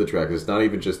 most of the tracks, it's not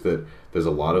even just that there's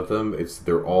a lot of them.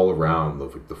 They're all around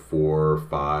like the 4,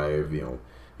 5. You know,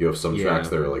 you have some tracks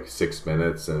that are like 6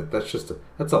 minutes, and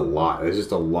that's a lot. It's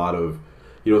just a lot of,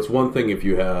 you know. It's one thing if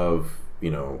you have, you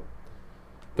know,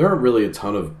 there aren't really a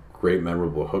ton of great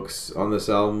memorable hooks on this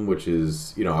album, which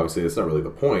is, you know, obviously that's not really the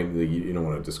point. You don't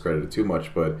want to discredit it too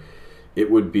much, but it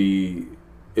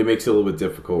makes it a little bit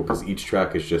difficult because each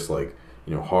track is just like,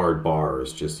 you know, hard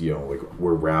bars, just, you know, like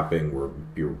we're rapping,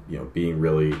 you know, being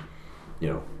really, you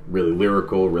know, really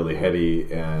lyrical, really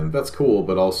heady, and that's cool,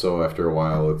 but also after a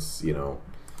while it's, you know,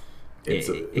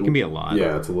 it can be a lot.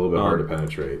 Yeah, it's a little bit hard to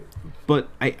penetrate. But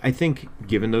I think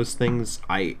given those things,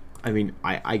 I mean,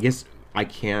 I guess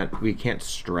we can't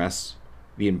stress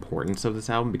the importance of this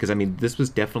album, because I mean, this was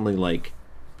definitely like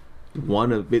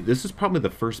this is probably the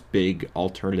first big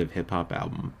alternative hip hop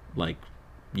album, like,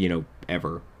 you know,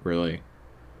 ever, really,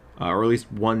 or at least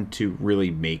one to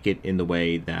really make it in the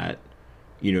way that,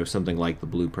 you know, something like The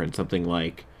Blueprint, something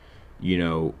like, you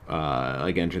know,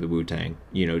 like Enter the Wu-Tang,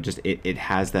 you know, just it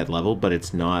has that level, but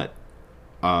it's not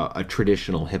a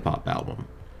traditional hip hop album,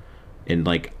 and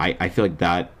like I feel like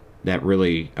that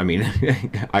really, I mean,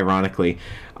 ironically,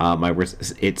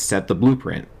 it set the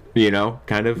blueprint, you know,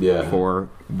 kind of, for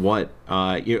what,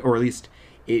 or at least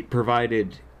it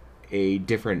provided a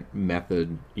different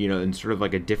method, you know, and sort of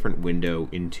like a different window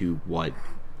into what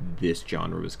this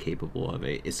genre was capable of.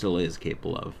 It still is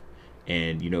capable of,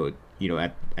 and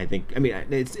I think, I mean,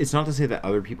 it's not to say that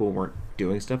other people weren't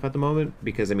doing stuff at the moment,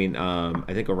 because I mean,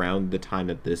 I think around the time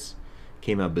that this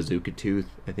came out, Bazooka Tooth,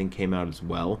 I think, came out as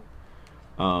well.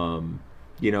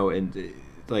 You know, and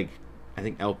like I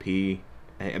think LP,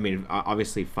 I mean,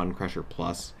 obviously Fun Crusher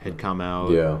Plus had come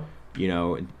out. Yeah. You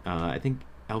know, I think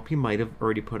LP might have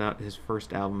already put out his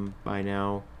first album by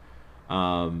now.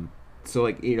 So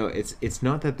like, you know, it's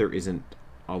not that there isn't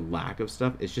a lack of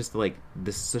stuff. It's just like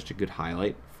this is such a good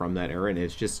highlight from that era, and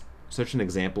it's just such an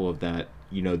example of that.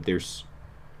 You know, there's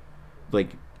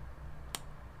like,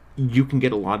 you can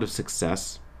get a lot of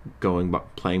success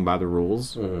playing by the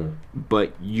rules,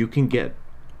 but you can get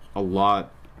a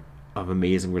lot of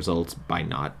amazing results by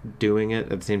not doing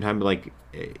it at the same time. Like,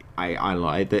 I don't know,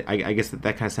 I guess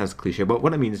that kind of sounds cliche, but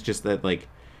what I mean is just that, like,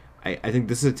 I think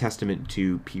this is a testament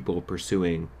to people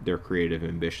pursuing their creative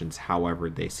ambitions however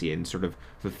they see it, and sort of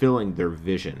fulfilling their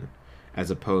vision,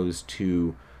 as opposed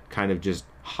to kind of just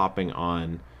hopping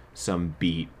on some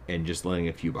beat and just letting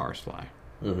a few bars fly.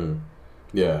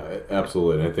 Yeah,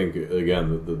 absolutely. And I think,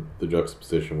 again, the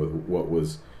juxtaposition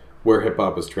with where hip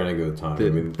hop was trending at the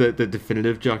time. The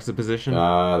definitive juxtaposition.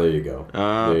 There you go.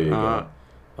 There you go.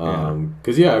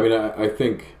 Because I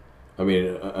think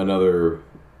another,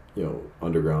 you know,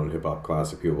 underground hip hop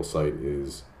classic people cite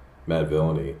is Mad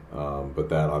Villainy, but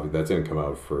that didn't come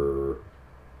out for.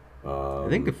 I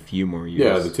think a few more years.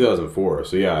 Yeah, the 2004.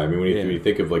 So yeah, I mean, when you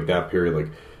think of like that period,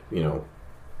 like, you know,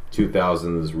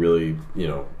 2000s really, you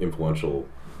know, influential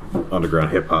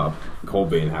underground hip hop, Cold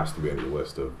Vein has to be on your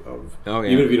list of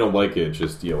even if you don't like it,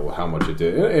 just, you know, how much it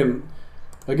did. And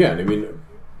again, I mean,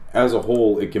 as a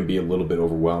whole, it can be a little bit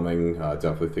overwhelming. I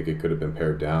definitely think it could have been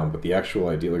pared down, but the actual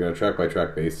idea, like on a track by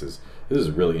track basis, this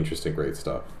is really interesting, great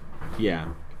stuff. Yeah.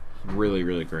 really,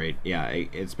 really great. Yeah,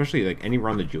 especially like any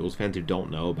Run the Jewels fans who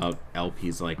don't know about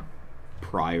LP's like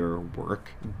prior work,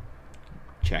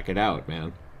 check it out,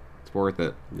 man. It's worth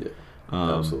it. Yeah,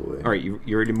 absolutely. All right, you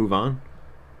ready to move on?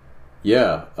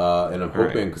 Yeah, and I'm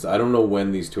hoping, right. because I don't know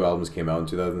when these two albums came out in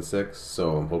 2006,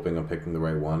 so I'm hoping I'm picking the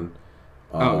right one.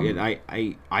 Yeah,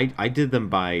 I did them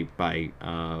by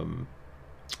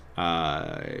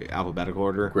alphabetical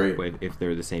order. Great. If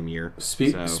they're the same year.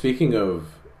 Speaking of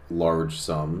large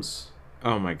sums,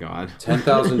 oh my god,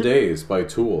 10,000 Days by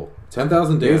Tool.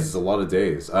 10,000 days Yeah. is a lot of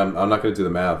days. I'm not going to do the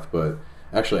math, but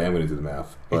actually I am going to do the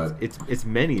math. But it's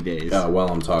many days. while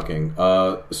I'm talking,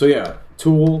 so yeah,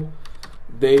 Tool,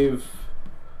 they've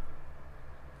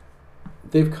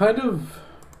kind of,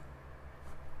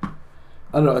 I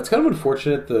don't know. It's kind of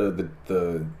unfortunate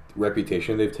the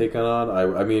reputation they've taken on.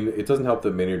 I mean, it doesn't help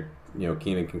that Maynard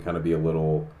Keenan can kind of be a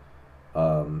little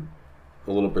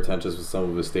pretentious with some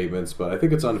of his statements, but I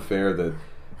think it's unfair that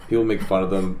people make fun of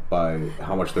them by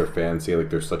how much their fans say like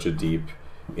they're such a deep,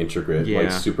 intricate, Yeah.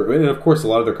 like super. And of course, a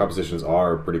lot of their compositions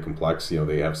are pretty complex.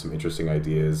 They have some interesting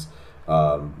ideas,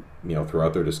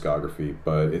 throughout their discography.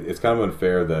 But it's kind of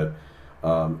unfair that.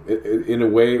 In a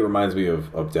way, it reminds me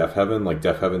of Def Heaven. Like,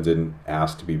 Def Heaven didn't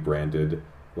ask to be branded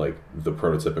like the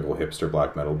prototypical hipster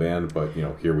black metal band, but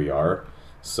here we are.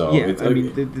 So yeah, I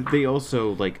mean, they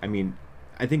also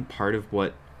I think part of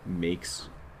what makes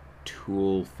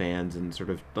Tool fans and sort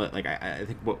of like I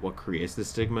think what creates the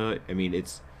stigma, I mean,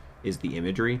 is the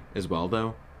imagery as well,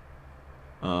 though.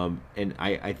 And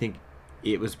I think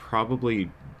it was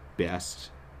probably best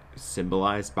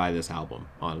symbolized by this album,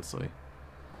 honestly.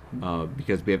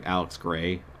 Because we have Alex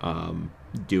Gray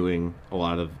doing a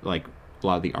lot of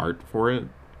the art for it,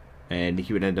 and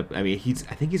he would end up. I mean,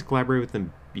 I think he's collaborated with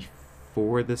them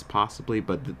before this possibly,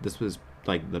 but this was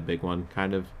like the big one,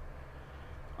 kind of.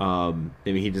 I mean,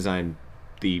 he designed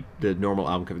the normal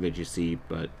album cover that you see,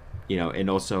 but and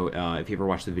also if you ever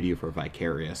watched the video for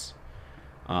Vicarious,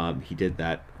 he did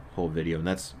that whole video, and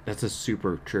that's a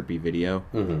super trippy video.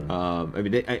 Mm-hmm.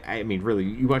 I mean, really,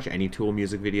 you watch any Tool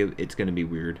music video, it's gonna be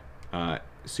weird.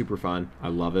 Super fun. I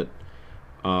love it.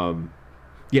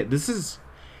 Yeah, this is.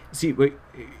 See, wait,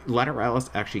 Lateralis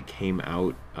actually came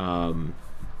out.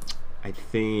 I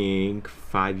think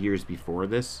 5 years before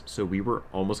this, so we were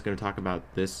almost going to talk about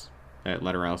this at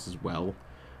Lateralis as well,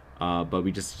 but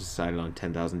we just decided on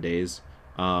 10,000 Days.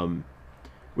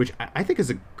 Which I think is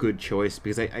a good choice,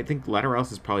 because I think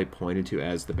Lateralis is probably pointed to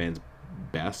as the band's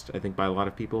best, I think, by a lot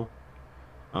of people.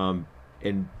 And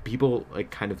people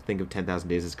kind of think of 10,000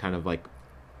 Days as kind of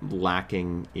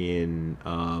lacking in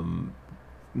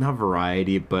not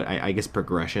variety, but I guess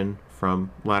progression from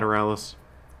Lateralis.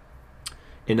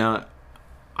 And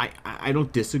I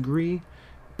don't disagree,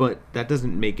 but that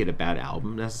doesn't make it a bad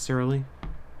album necessarily.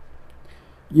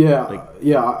 Yeah,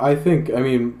 I think, I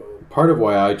mean, part of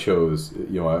why I chose,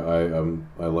 I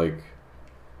like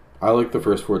the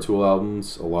first 4 Tool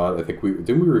albums a lot. I think we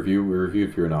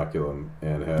reviewed Fear Inoculum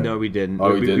and had. No, we didn't.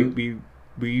 Oh, we didn't.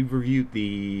 We reviewed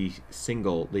the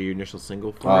initial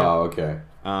single for it. Oh, okay.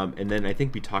 And then I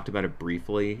think we talked about it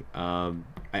briefly.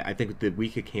 I think the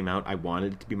week it came out, I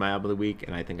wanted it to be my album of the week,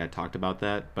 and I think I talked about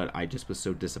that, but I just was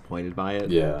so disappointed by it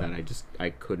that I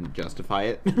couldn't justify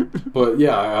it. But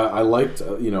yeah, I liked.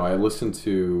 I listened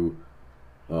to.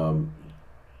 I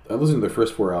listened to the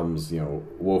first 4 albums,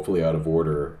 woefully out of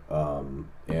order,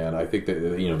 and I think that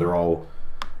they're all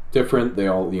different. They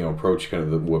all approach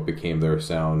kind of what became their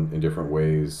sound in different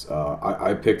ways.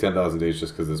 I picked 10,000 Days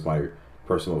just because it's my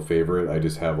personal favorite. I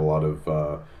just have a lot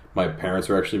of. My parents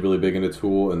are actually really big into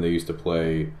Tool, and they used to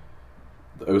play.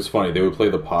 It was funny. They would play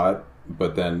The Pot,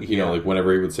 but then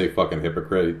whenever he would say "fucking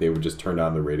hypocrite," they would just turn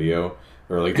down the radio.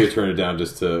 Or they turn it down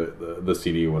just to the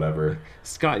CD or whatever.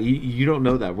 Scott, you don't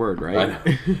know that word, right? I know.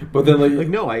 But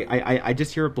then no, I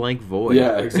just hear a blank void.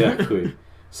 Yeah, exactly.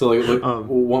 So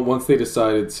once they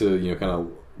decided to kind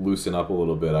of loosen up a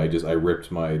little bit, I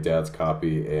ripped my dad's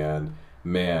copy, and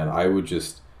man, I would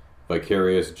just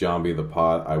Vicarious, Zombie, The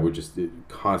Pot. I would just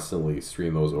constantly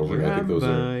stream those over. I think those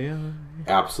are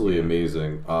absolutely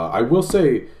amazing. I will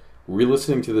say,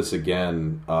 re-listening to this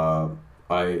again.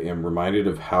 I am reminded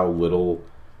of how little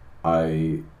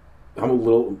I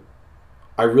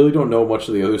really don't know much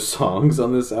of the other songs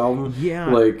on this album.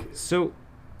 Yeah. So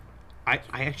I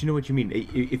actually know what you mean.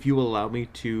 If you will allow me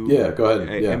to go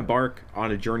ahead. Embark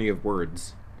on a journey of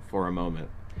words for a moment.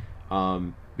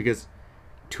 Because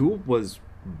Tool was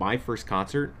my first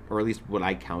concert, or at least what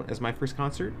I count as my first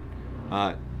concert.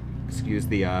 Excuse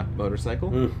the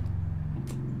motorcycle.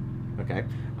 Okay.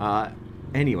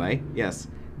 Anyway, yes.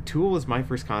 Tool was my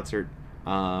first concert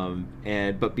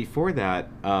But before that,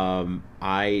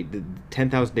 I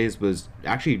 10,000 Days was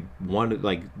actually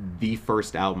like the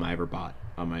first album I ever bought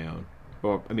on my own.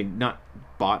 Or I mean, not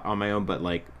bought on my own, but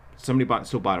like somebody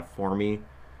still bought it for me.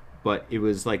 But it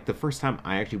was like the first time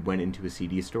I actually went into a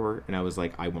CD store and I was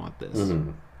like, I want this.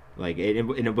 Mm-hmm. Like,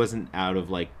 and it wasn't out of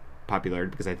like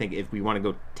popularity, because I think if we want to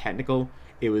go technical,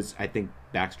 it was, I think,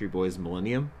 Backstreet Boys'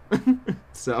 Millennium.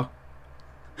 So,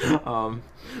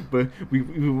 but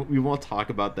we won't talk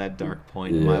about that dark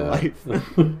point in my life.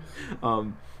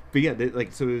 But yeah,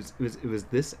 so it was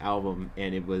this album,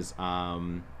 and it was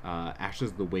Ashes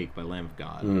of the Wake by Lamb of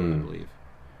God, I believe.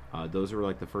 Those were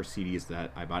like the first CDs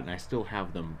that I bought, and I still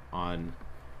have them on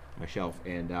my shelf.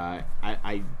 And I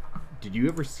did you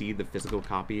ever see the physical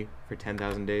copy for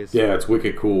 10,000 Days? Yeah, it's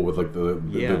wicked cool with like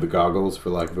the goggles, for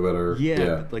lack of a better.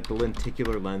 Yeah, like the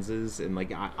lenticular lenses, and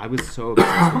like I was so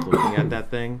obsessed with looking at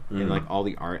that thing and like all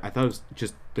the art. I thought it was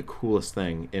just the coolest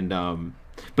thing. And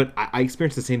but I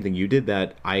experienced the same thing you did.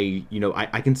 That I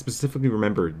can specifically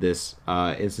remember this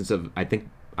instance of, I think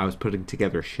I was putting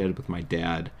together a shed with my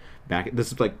dad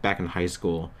this is like back in high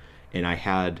school, and I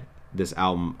had this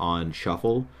album on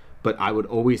shuffle, but I would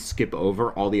always skip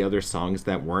over all the other songs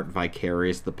that weren't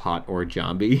Vicarious, The Pot, or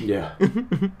Jambi. Yeah.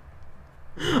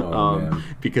 Man.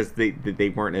 Because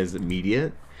they weren't as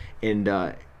immediate. And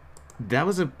that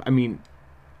was I mean,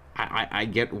 I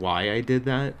get why I did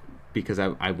that, because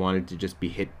I wanted to just be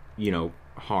hit,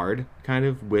 hard kind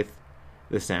of with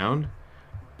the sound.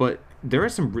 But there are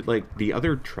some, like, the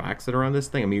other tracks that are on this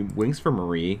thing. I mean, Wings for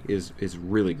Marie is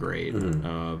really great.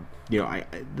 Mm-hmm.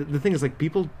 The thing is, like,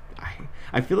 people,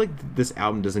 I feel like this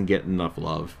album doesn't get enough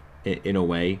love in a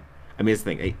way. I mean, it's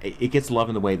the thing. It gets love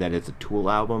in the way that it's a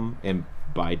Tool album, and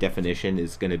by definition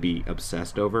is going to be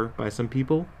obsessed over by some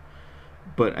people.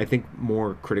 But I think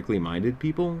more critically minded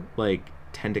people, like,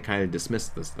 tend to kind of dismiss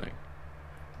this thing.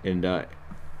 And I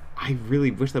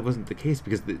really wish that wasn't the case,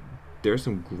 because there are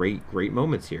some great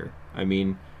moments here. I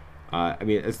mean,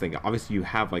 this thing. Obviously, you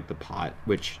have like The Pot,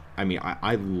 which, I mean,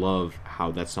 I love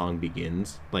how that song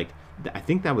begins. Like, I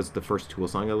think that was the first Tool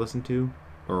song I listened to,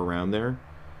 or around there,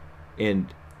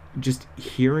 and just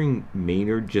hearing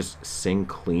Maynard just sing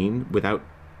clean without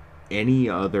any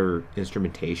other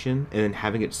instrumentation, and then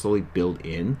having it slowly build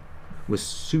in, was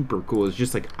super cool. It's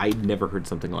just like, I'd never heard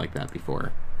something like that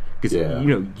before. Because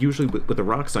usually with a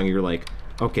rock song, you're like,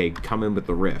 okay, come in with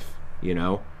the riff.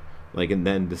 Like, and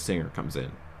then the singer comes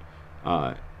in.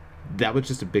 That was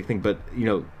just a big thing. But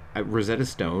Rosetta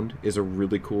Stone is a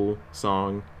really cool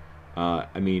song.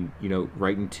 I mean,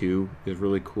 Writin' 2 is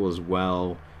really cool as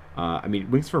well. I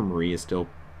mean, Wings for Marie is still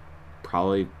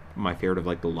probably my favorite of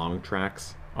like the long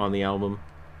tracks on the album.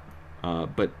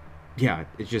 But yeah,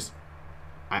 it's just,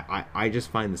 I just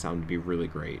find this album to be really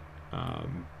great.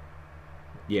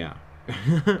 Yeah.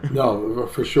 No,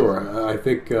 for sure. I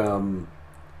think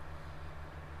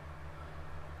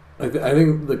I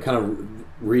think the kind of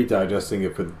redigesting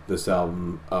it for this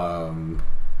album,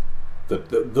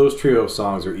 those trio of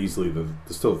songs are easily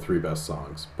still the three best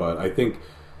songs. But I think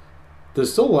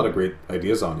there's still a lot of great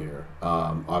ideas on here.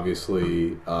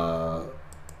 Obviously, I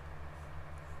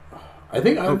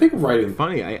think writing.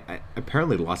 Funny, I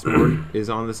apparently Lustmord is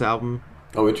on this album.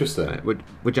 Oh, interesting.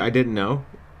 Which I didn't know,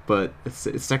 but it's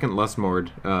second Lustmord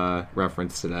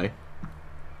reference today.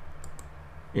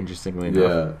 Interestingly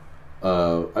enough. Yeah.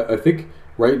 I think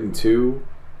Writin' 2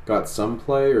 got some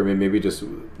play, or maybe just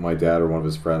my dad or one of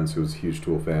his friends who's a huge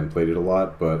Tool fan played it a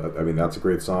lot, but I mean, that's a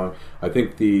great song. I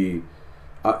think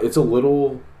it's a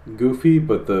little goofy,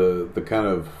 but the kind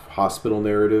of hospital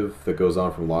narrative that goes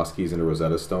on from Lost Keys into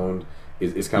Rosetta Stone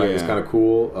is kind of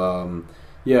cool.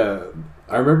 Yeah,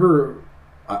 I remember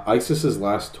ISIS's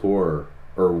last tour,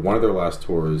 or one of their last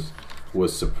tours,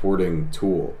 was supporting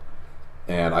Tool.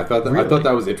 And I thought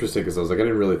that was interesting, because I was like, I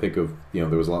didn't really think of, there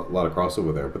was a lot of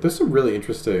crossover there. But there's some really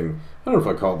interesting, I don't know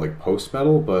if I call it like post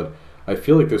metal, but I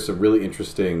feel like there's some really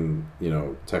interesting,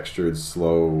 textured,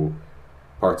 slow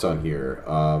parts on here.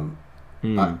 I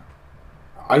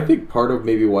think part of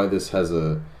maybe why this has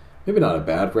maybe not a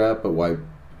bad rap, but why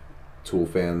Tool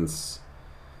fans,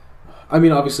 I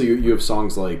mean, obviously you have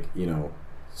songs like,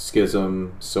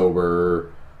 Schism,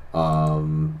 Sober,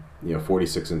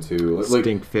 46 and 2, like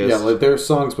Stinkfist. Yeah, like there are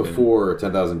songs before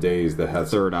 10,000 Days that had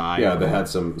Third Eye. Yeah, that had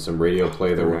some radio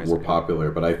play that were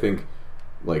popular. But I think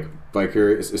like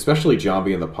Vicarious, especially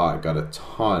Jambi and The Pot, got a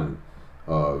ton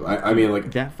of. I mean,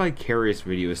 like that Vicarious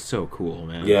video is so cool,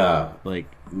 man. Yeah, like,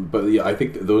 but yeah, I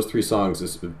think those three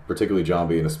songs, particularly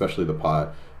Jambi and especially The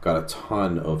Pot, got a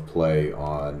ton of play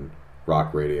on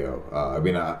rock radio. I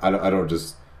mean, I don't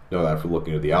just know that from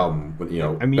looking at the album. But,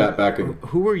 I mean, back in,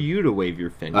 who are you to wave your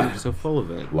finger? You're so full of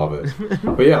it. love it.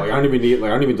 But yeah, like I don't even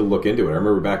need to look into it. I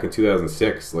remember back in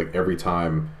 2006, like every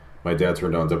time my dad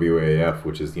turned on WAAF,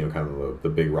 which is kind of the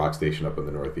big rock station up in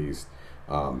the Northeast,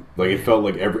 like it felt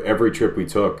like every trip we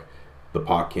took, the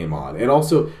Pot came on. And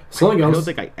also something else. I don't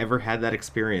think I ever had that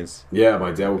experience. Yeah,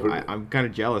 my dad would put. I'm kind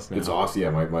of jealous now. It's awesome.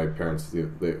 Yeah, my parents.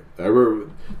 I remember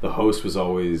the host was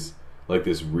always like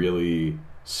this really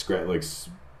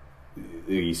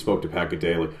he spoke to Pat a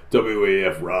day like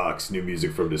WAF rocks, new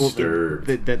music from Disturbed.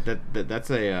 That's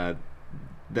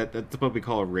what we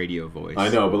call a radio voice. I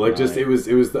know, but like just it was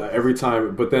every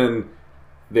time. But then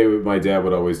my dad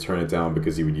would always turn it down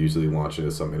because he would usually launch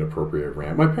into some inappropriate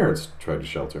rant. My parents tried to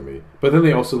shelter me, but then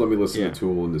they also let me listen to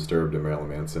Tool and Disturbed and Marilyn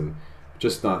Manson,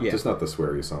 just not the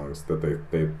sweary songs that they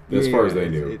as far as they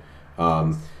knew.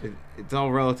 It's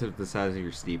all relative to the size of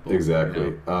your steeple. Exactly.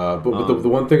 You know? But the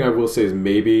one thing I will say is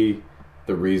maybe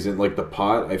the reason, like the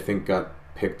Pot, I think got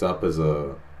picked up as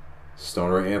a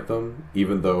stoner anthem,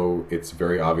 even though it's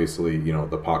very obviously,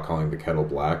 the Pot calling the kettle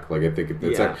black. Like I think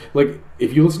it's like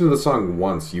if you listen to the song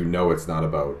once, it's not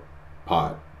about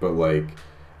pot. But like,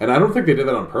 and I don't think they did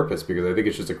that on purpose because I think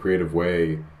it's just a creative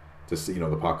way to see,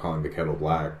 the Pot calling the kettle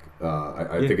black.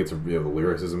 I think it's the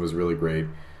lyricism was really great,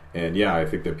 and I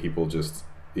think that people just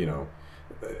that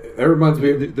reminds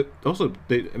me.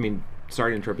 I mean,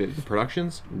 sorry to interrupt you. The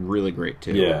production's really great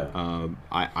too. Yeah.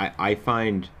 I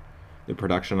find the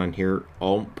production on here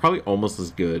probably almost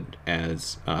as good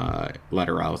as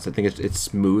Lateralus. I think it's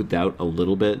smoothed out a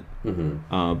little bit,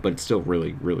 but it's still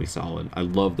really, really solid. I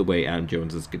love the way Adam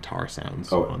Jones's guitar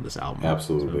sounds on this album.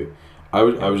 Absolutely. So, I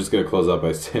was just gonna close out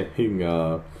by saying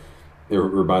it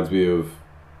reminds me of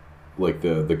like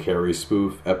the Carrie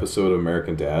spoof episode of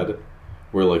American Dad,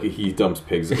 where like he dumps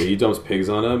pigs on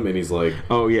him, and he's like,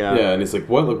 oh yeah, and he's like,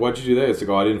 what? Like, why'd you do that? It's like,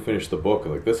 oh, I didn't finish the book.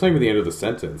 Like, that's not even the end of the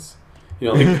sentence.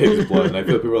 Like pig's blood, and I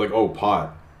feel like people are like, oh,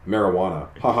 pot, marijuana,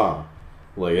 haha.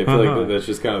 Like, I feel like that's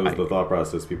just kind of the thought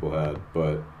process people had.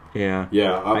 But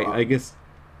I guess.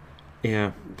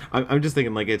 Yeah, I'm just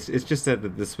thinking like it's just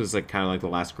that this was like kind of like the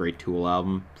last great Tool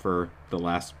album for the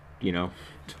last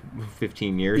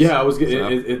 15 years. Yeah, I was. So.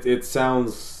 It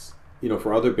sounds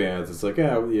for other bands it's like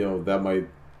that might.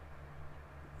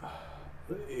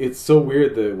 It's so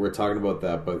weird that we're talking about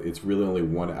that, but it's really only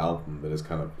one album that has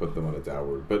kind of put them on a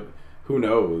downward. But who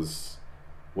knows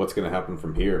what's going to happen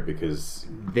from here because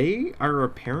they are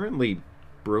apparently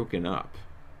broken up.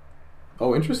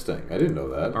 Oh, interesting. I didn't know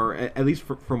that. Or at least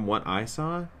from what I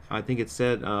saw, I think it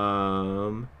said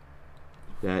that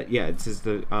it says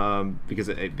because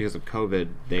of COVID,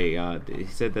 they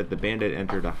said that the band had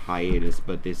entered a hiatus,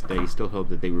 but they still hope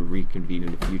that they would reconvene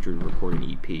in the future to record an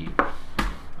EP.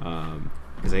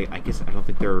 Because I guess I don't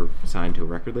think they're signed to a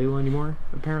record label anymore.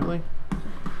 Apparently.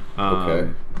 Okay.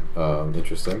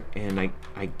 Interesting. And I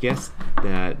guess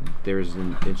that there's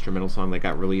an instrumental song that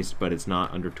got released, but it's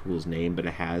not under Tool's name, but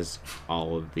it has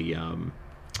all of the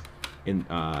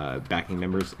backing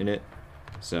members in it.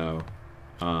 So,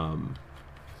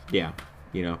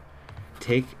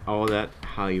 take all of that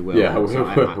how you will. Yeah.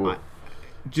 So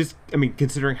I mean,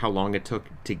 considering how long it took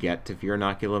to get to Fear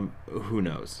Inoculum, who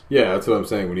knows? Yeah, that's what I'm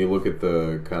saying. When you look at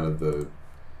the kind of the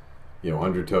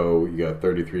Undertow, you got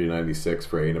 33 to 96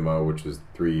 for Anima, which is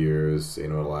 3 years.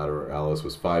 Anima Lateralus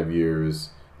was 5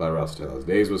 years. Lateralus 10,000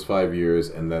 Days was 5 years,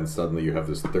 and then suddenly you have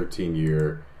this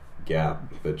 13-year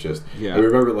gap that just. Yeah. I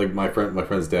remember like my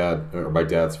friend's dad, or my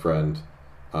dad's friend,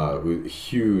 who's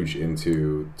huge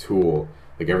into Tool.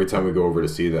 Like every time we go over to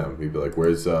see them, we'd be like,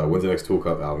 when's the next Tool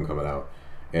album coming out?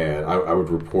 And I would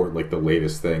report like the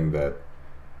latest thing that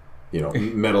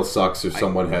Metal Sucks or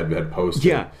someone had posted.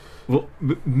 Yeah. Well,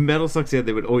 Metal Sucks, they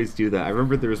would always do that. I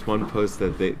remember there was one post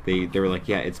that they were like,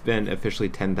 it's been officially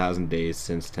 10,000 days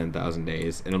since 10,000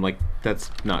 days. And I'm like,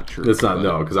 that's not true. That's not,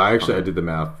 no, because I did the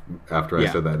math after I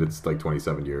said that. It's like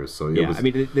 27 years. So it was... I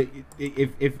mean,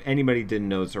 if anybody didn't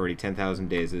know, it's already 10,000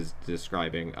 days is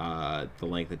describing the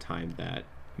length of time that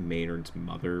Maynard's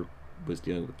mother was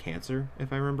dealing with cancer,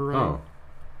 if I remember right. Oh.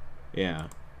 Yeah.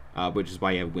 Which is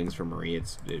why you have Wings for Marie.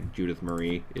 It's Judith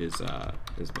Marie is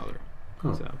his mother.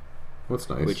 Oh. So. That's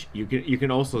nice. Which you can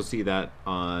also see that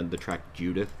on the track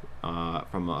Judith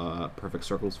from Perfect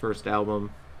Circle's first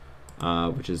album,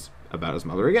 which is about his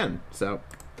mother again. So,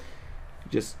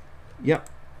 just just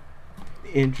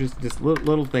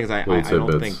little things. I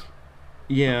don't think.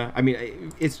 Yeah, I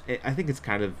mean, I think it's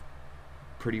kind of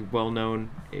pretty well known,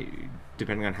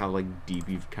 depending on how like deep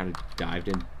you've kind of dived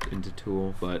into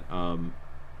Tool. But I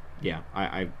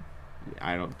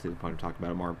don't see the point of talking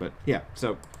about it more. But yeah,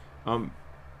 so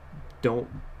don't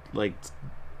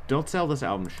don't sell this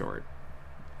album short.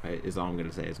 Is all I'm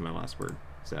gonna say. Is my last word.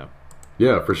 So.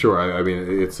 Yeah, for sure. I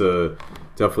mean, it's a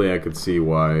definitely. I could see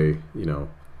why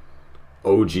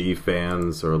OG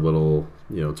fans are a little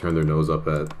turn their nose up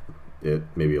at it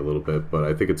maybe a little bit, but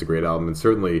I think it's a great album, and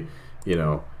certainly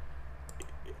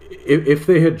if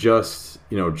they had just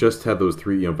had those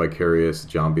three Vicarious,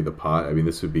 John B. the Pot, I mean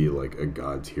this would be like a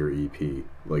god tier EP.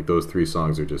 Like those three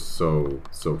songs are just so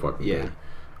fucking good.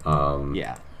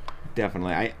 Yeah,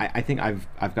 definitely. I think I've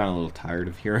gotten a little tired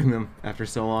of hearing them after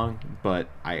so long, but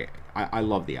I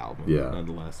love the album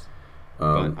nonetheless.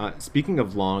 But speaking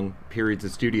of long periods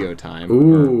of studio time,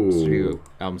 studio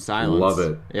album silence, love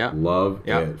it. Yeah, love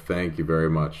it. Thank you very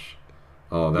much.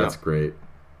 Oh, that's great.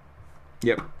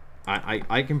 Yep.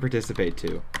 I can participate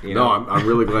too. I'm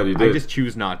really glad you did. I just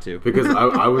choose not to because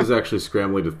I was actually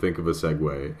scrambling to think of a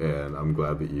segue, and I'm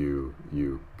glad that you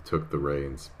took the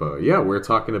reins. But yeah, we're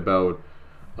talking about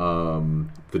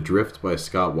The Drift by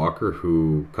Scott Walker,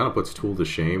 who kind of puts Tool to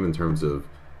shame in terms of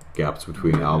gaps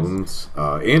between albums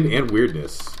and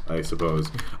weirdness, I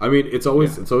suppose. I mean, it's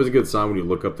always a good sign when you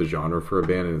look up the genre for a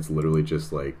band and it's literally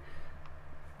just like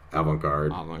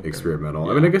avant-garde. Experimental.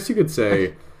 I mean, I guess you could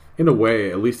say in a way,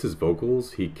 at least his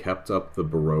vocals, he kept up the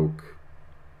Baroque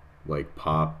like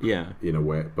pop in a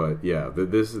way. But yeah,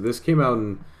 this came out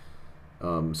in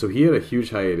so he had a huge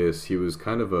hiatus. He was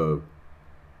kind of a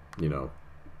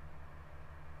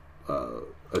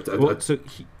so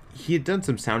he had done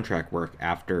some soundtrack work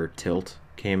after Tilt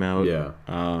came out. Yeah.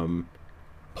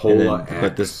 Pola X.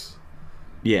 But this,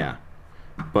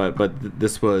 but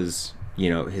this was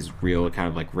his real kind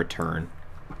of like return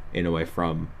in a way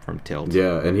from Tilt.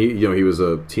 Yeah, and he was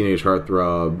a teenage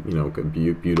heartthrob.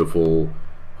 Beautiful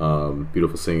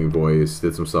singing voice.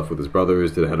 Did some stuff with his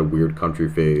brothers. Had a weird country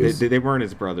phase. They weren't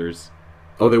his brothers.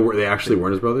 Oh, they were. They actually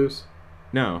weren't his brothers.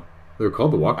 No, they were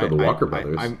called the Walker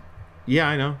brothers.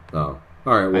 I know. Oh.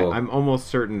 All right. Well, I'm almost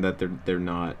certain that they're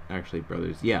not actually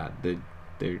brothers. Yeah,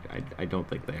 I don't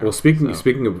think they are. Well,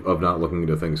 speaking of not looking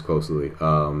into things closely,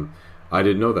 I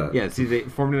didn't know that. Yeah, see, they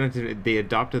formed they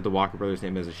adopted the Walker Brothers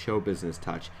name as a show business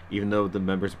touch, even though the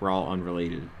members were all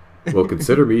unrelated. Well,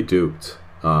 consider me duped.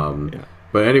 But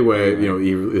anyway,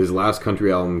 his last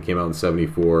country album came out in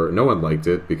 '74. No one liked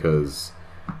it because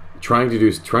trying to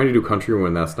do country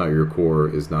when that's not your core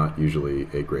is not usually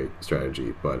a great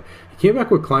strategy. But he came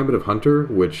back with Climate of Hunter,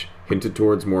 which hinted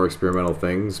towards more experimental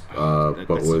things, but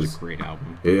was a great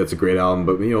album. It's a great album,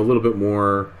 but a little bit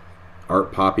more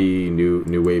art poppy,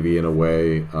 new wavy in a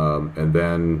way. And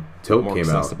then Tilt came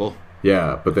out.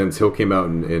 Yeah, but then Tilt came out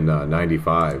in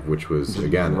 '95, which was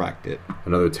again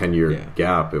another 10-year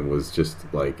gap, and was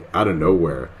just like out of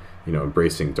nowhere.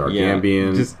 Embracing dark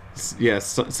ambient.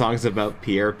 Songs about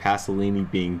Pierre Pasolini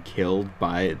being killed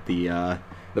by the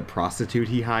prostitute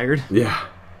he hired. Yeah,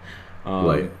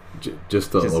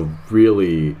 just a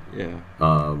really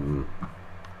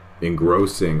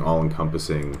engrossing,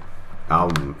 all-encompassing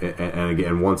album.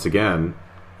 And once again,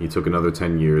 he took another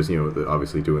 10 years.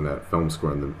 Obviously doing that film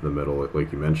score in the middle,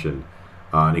 like you mentioned,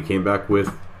 and he came back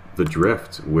with The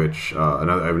Drift, which I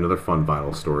have another fun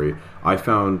vinyl story. I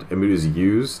found, it was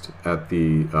used at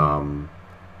the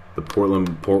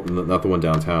Portland, not the one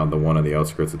downtown, the one on the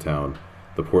outskirts of town,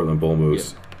 the Portland Bull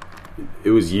Moose. Yeah. It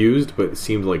was used, but it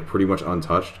seemed like pretty much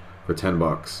untouched for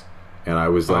 $10, and I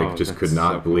was like, could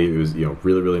not believe it was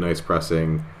really really nice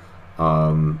pressing,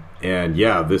 and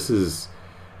yeah, this is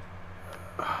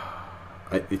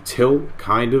Tilt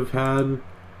kind of had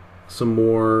some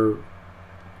more.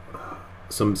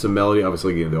 Some melody,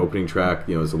 obviously. The opening track,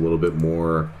 is a little bit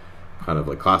more kind of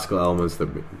like classical elements that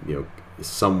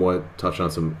somewhat touch on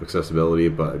some accessibility.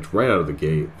 But right out of the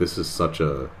gate, this is such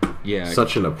an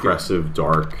oppressive,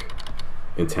 dark,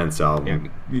 intense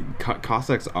album. Yeah,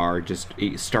 Cossacks are just,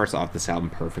 it starts off this album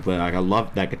perfectly. Like I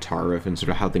love that guitar riff and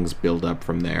sort of how things build up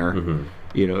from there.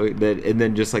 Mm-hmm. That, and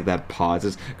then just like that pause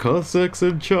is Cossacks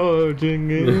are charging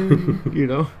in.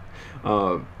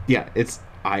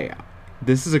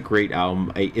 This is a great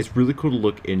album. It's really cool to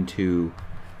look into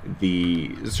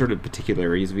the sort of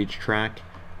particularities of each track,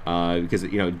 because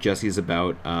Jesse's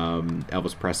about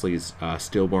Elvis Presley's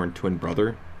stillborn twin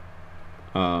brother.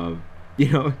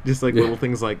 Just like little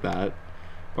things like that,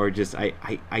 or just I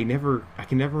can never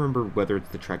remember whether it's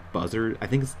the track Buzzard. I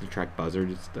think it's the track Buzzard.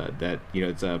 It's that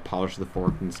it's polish the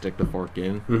fork and stick the fork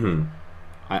in. Mm-hmm.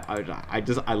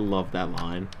 I love that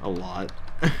line a lot.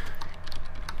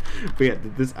 But yeah,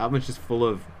 this album is just full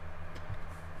of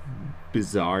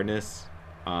bizarreness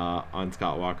on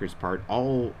Scott Walker's part,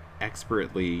 all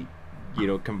expertly,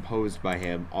 composed by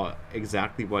him,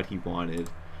 exactly what he wanted.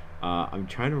 I'm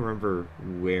trying to remember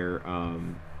where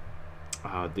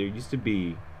there used to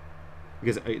be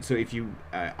because so if you,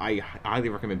 I highly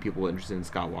recommend people interested in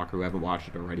Scott Walker who haven't watched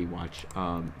it already watch.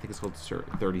 I think it's called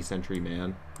 30th Century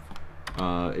Man.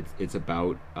 It's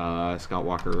about Scott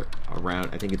Walker around.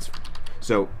 I think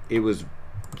it was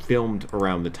filmed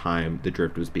around the time The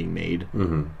Drift was being made.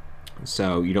 Mm-hmm.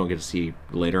 So you don't get to see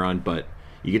later on, but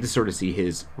you get to sort of see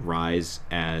his rise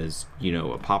as,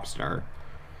 a pop star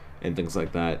and things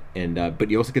like that. And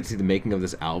but you also get to see the making of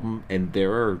this album, and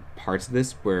there are parts of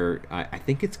this where I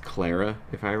think it's Clara,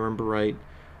 if I remember right,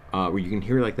 where you can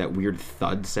hear like that weird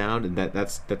thud sound, and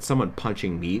that's someone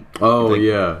punching meat. Oh, like,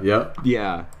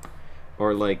 yeah.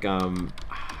 Or like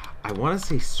I want to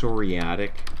say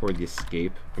Psoriatic or The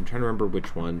Escape. I'm trying to remember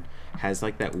which one has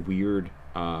like that weird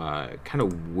kind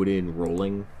of wooden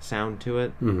rolling sound to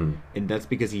it. Mm-hmm. And that's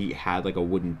because he had like a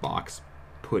wooden box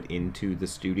put into the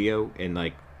studio, and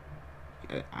like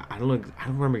I don't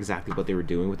remember exactly what they were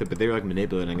doing with it, but they were like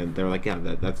manipulating it. They were like, yeah,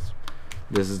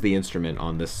 this is the instrument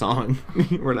on this song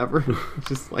or whatever. It's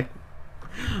just like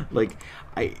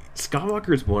Scott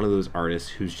Walker is one of those artists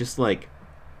who's just like,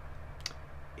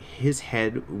 his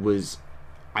head was,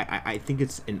 I think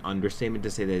it's an understatement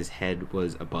to say that his head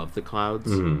was above the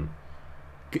clouds. Mm-hmm.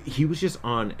 He was just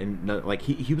on, and like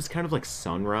he was kind of like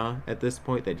Sun Ra at this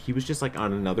point, that he was just like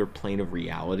on another plane of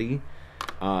reality,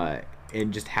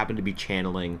 and just happened to be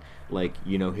channeling like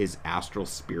his astral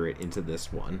spirit into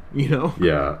this one,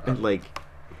 Yeah. and like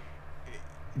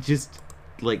just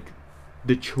like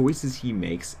the choices he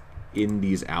makes in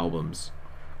these albums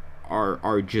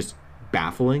are just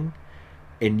baffling.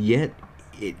 And yet,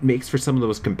 it makes for some of the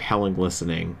most compelling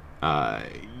listening.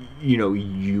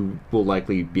 You will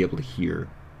likely be able to hear.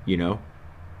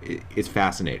 It's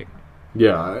fascinating.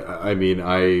 Yeah, I mean,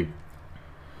 I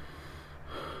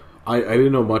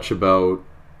didn't know much about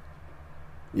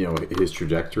his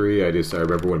trajectory. I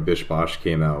remember when Bish Bosh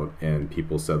came out, and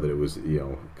people said that it was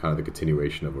kind of the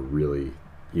continuation of a really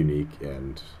unique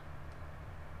and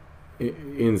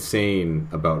insane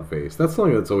about face. That's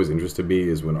something that's always interested me,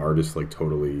 is when artists like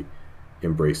totally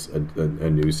embrace a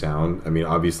new sound. I mean,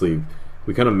 obviously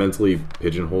we kind of mentally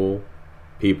pigeonhole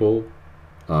people,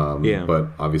 but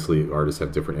obviously artists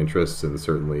have different interests, and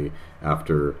certainly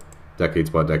after decades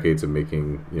upon decades of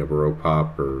making Baroque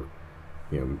pop or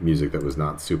music that was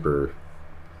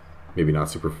maybe not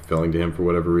super fulfilling to him for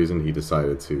whatever reason, he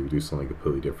decided to do something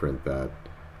completely different. That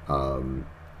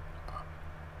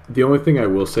the only thing I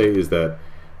will say is that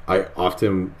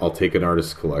I'll take an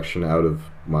artist's collection out of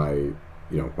my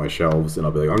my shelves, and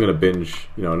I'll be like, I'm gonna binge,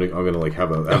 I'm gonna like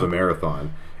have a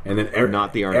marathon, and then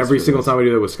Not the artist every for single this. time I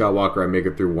do that with Scott Walker, I make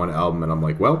it through one album, and I'm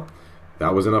like, well,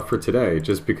 that was enough for today,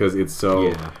 just because it's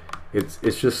so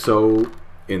it's just so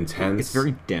intense. It's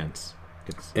very dense.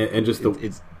 and just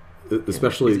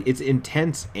especially it's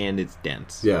intense and it's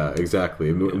dense. Yeah, exactly.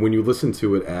 And when you listen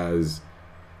to it as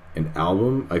an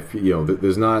album, I feel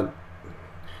there's not.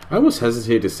 I almost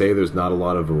hesitate to say there's not a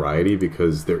lot of variety,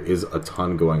 because there is a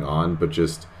ton going on, but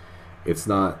just it's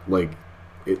not like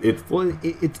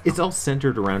it's all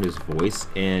centered around his voice,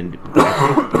 and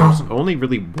I think there's only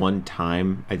really one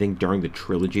time, I think, during the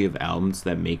trilogy of albums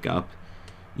that make up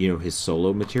his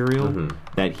solo material,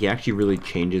 that he actually really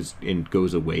changes and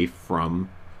goes away from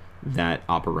that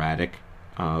operatic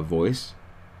voice.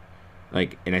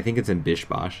 Like, and I think it's in Bish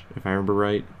Bosh, if I remember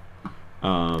right.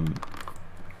 I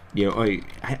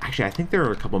think there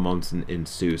are a couple moments in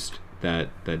Soust that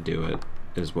do it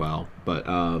as well, but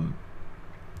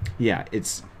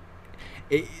it's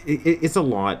a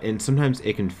lot, and sometimes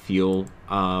it can feel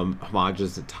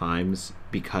homogenous at times,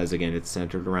 because again, it's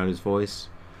centered around his voice.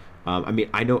 I mean,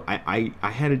 I know I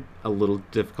had a little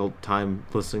difficult time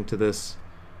listening to this,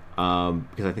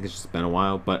 because I think it's just been a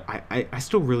while, but I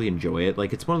still really enjoy it.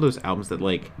 Like, it's one of those albums that,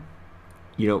 like,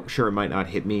 sure, it might not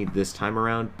hit me this time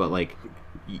around, but like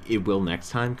it will next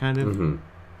time, kind of.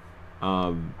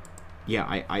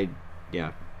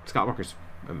 Scott Walker's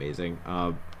amazing.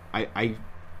 I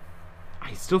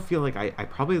still feel like I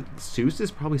probably, Soust is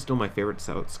probably still my favorite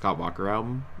Scott Walker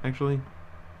album, actually.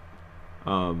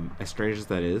 As strange as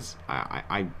that is,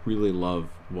 I really love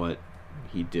what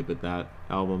he did with that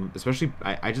album, especially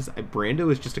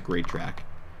Brando is just a great track,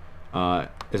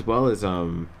 as well as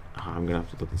I'm gonna have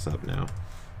to look this up now.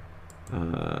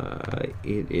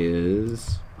 It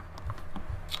is,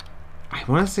 I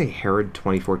want to say Herod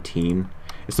 2014.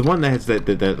 It's the one that has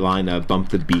that line, bump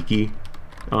the beaky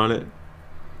on it.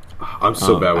 I'm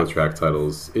so bad with track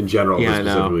titles in general, but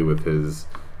specifically with his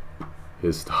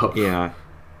stuff. Yeah.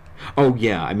 Oh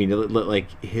yeah, I mean,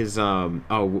 like his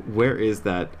where is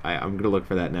that? I'm gonna look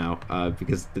for that now,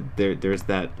 because there's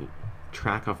that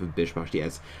track off of Bish Bosh.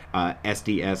 Yes,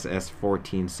 SDSS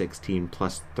 1416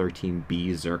 plus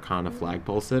 13B Zircon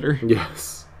flagpole sitter.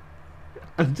 Yes.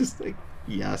 I'm just like,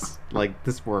 yes, like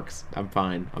this works. I'm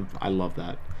fine. I love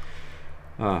that.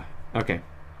 Okay,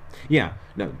 yeah.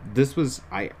 No, this was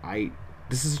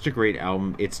this is such a great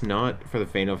album. It's not for the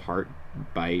faint of heart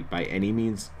by any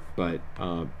means, but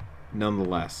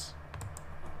nonetheless,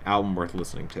 album worth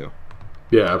listening to.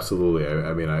 Yeah, absolutely.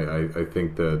 I mean, I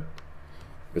think that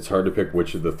it's hard to pick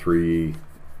which of the three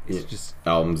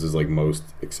albums is like most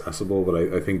accessible, but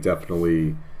I think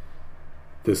definitely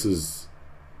this is.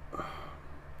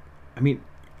 I mean,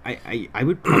 I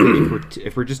would probably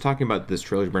if we're just talking about this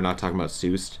trilogy, we're not talking about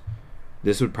Soust.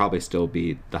 This would probably still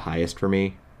be the highest for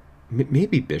me.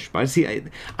 Maybe Bish, but see,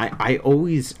 I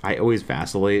always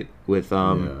vacillate with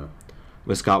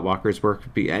Scott Walker's work.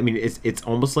 I mean, it's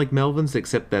almost like Melvin's,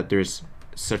 except that there's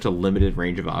such a limited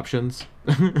range of options.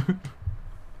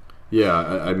 Yeah,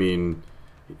 I mean,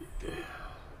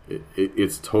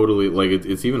 it's totally like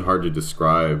it's even hard to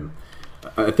describe.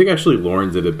 I think actually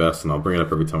Lauren did it best, and I'll bring it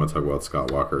up every time I talk about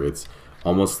Scott Walker. It's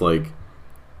almost like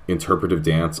interpretive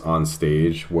dance on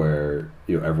stage, where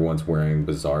everyone's wearing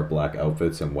bizarre black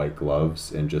outfits and white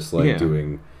gloves, and just like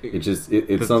doing it.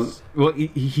 It's some. Well,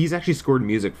 he's actually scored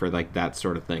music for like that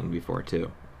sort of thing before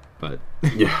too, but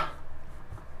yeah.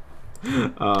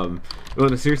 Well,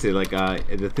 no, seriously, like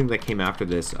the thing that came after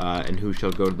this, and Who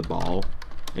Shall Go to the Ball,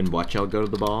 and What Shall Go to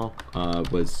the Ball,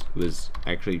 was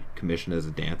actually commissioned as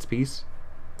a dance piece.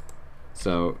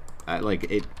 So, like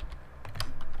it,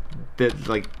 that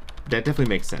definitely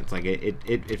makes sense. Like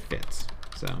it fits.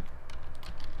 So,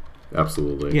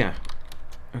 absolutely. Yeah.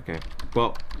 Okay.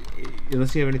 Well,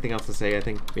 unless you have anything else to say, I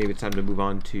think maybe it's time to move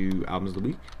on to albums of the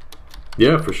week.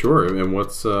 Yeah, for sure. And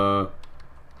what's why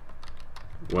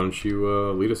don't you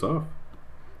lead us off?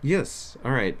 Yes.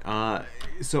 All right.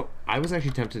 So I was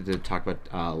actually tempted to talk about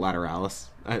Lateralis.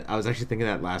 I was actually thinking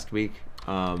that last week.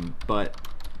 But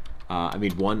I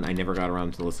mean, one, I never got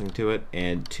around to listening to it,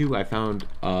 and two, I found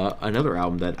another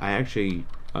album that I actually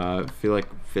feel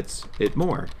like fits it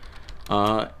more.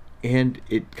 And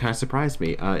it kind of surprised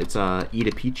me. It's Eat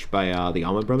a Peach by the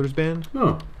Allman Brothers Band.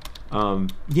 Oh.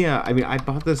 Yeah, I mean, I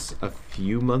bought this a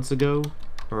few months ago,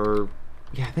 or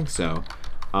yeah, I think so.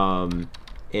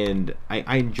 And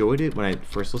I enjoyed it when I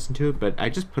first listened to it, but I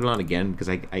just put it on again because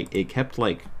it kept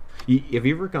like. Have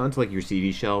you ever gone to like your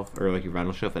CD shelf or like your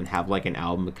vinyl shelf and have like an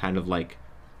album kind of like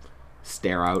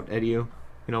stare out at you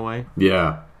in a way?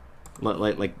 Yeah.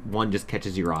 Like one just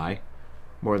catches your eye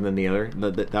more than the other.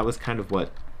 That was kind of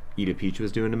what Eat a Peach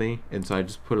was doing to me, and so I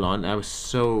just put it on. And I'm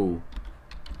so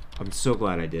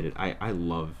glad I did it. I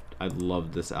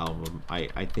loved this album.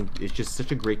 I think it's just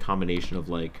such a great combination of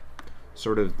like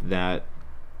sort of that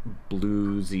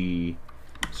bluesy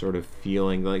sort of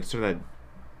feeling, like sort of that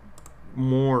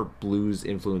more blues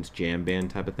influenced jam band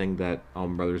type of thing that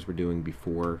Allman Brothers were doing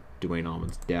before Duane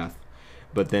Allman's death,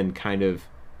 but then kind of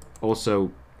also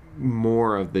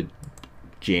more of the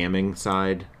jamming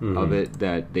side of it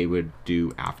that they would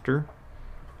do after.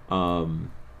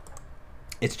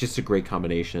 It's just a great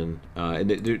combination, and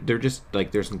they're just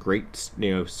like there's some great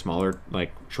smaller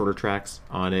like shorter tracks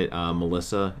on it.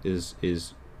 Melissa is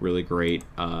really great.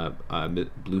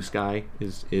 Blue Sky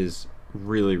is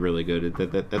really, really good.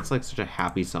 That's like such a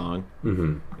happy song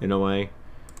in a way.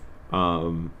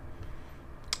 But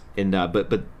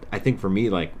I think for me,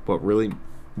 like what really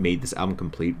made this album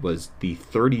complete was the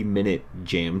 30-minute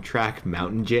jam track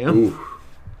Mountain Jam. Ooh.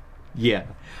 Yeah,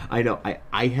 I know.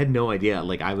 I had no idea.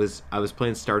 Like I was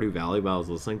playing Stardew Valley while I was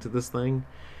listening to this thing,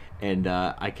 and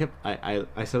I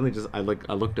suddenly just I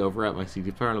looked over at my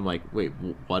CD player and I'm like, wait,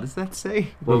 what does that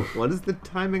say? Well, what is the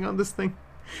timing on this thing?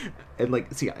 And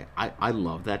like, see, I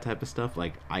love that type of stuff.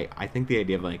 Like I think the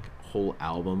idea of like whole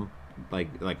album, like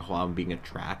a whole album being a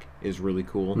track is really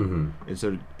cool. And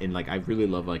so like I really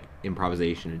love like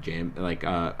improvisation and jam. Like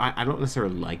I don't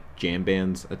necessarily like jam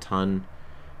bands a ton,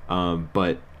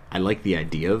 but I like the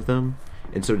idea of them.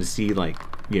 And so to see like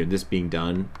this being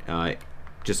done,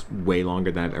 just way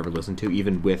longer than I've ever listened to,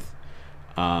 even with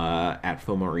at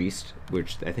Fillmore East,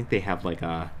 which I think they have like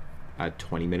a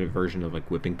 20-minute version of like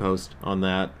Whipping Post on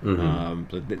that.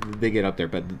 They get up there,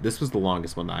 but this was the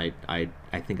longest one I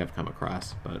think I've come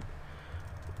across. But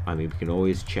I mean, we can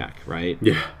always check, right?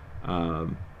 Yeah.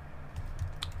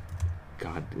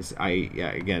 God,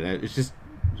 again, it's just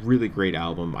really great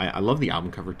album. I love the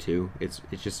album cover too. It's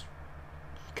just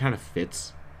kind of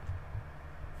fits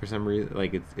for some reason.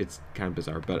 Like it's kind of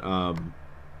bizarre, but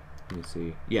let me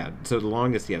see. Yeah, so the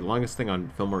longest thing on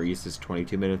Fillmore East is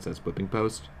 22 minutes. That's Whipping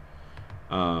Post.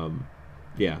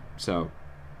 Yeah, so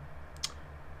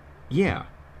yeah,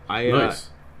 Nice.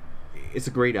 It's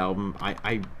a great album.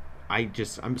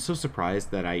 I'm so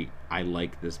surprised that I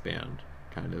like this band,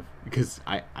 kind of, because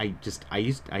I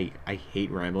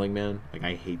hate Rambling Man. Like,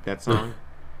 I hate that song,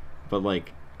 but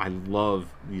like I love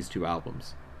these two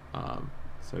albums.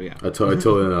 So yeah, I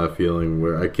totally know that feeling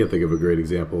where I can't think of a great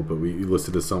example, but you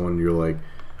listen to someone, you're like,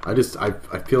 I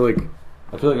feel like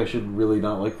I should really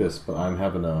not like this, but I'm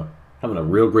having a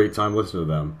real great time listening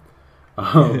to them.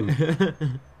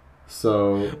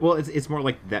 So well, it's more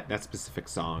like that specific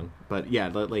song, but yeah,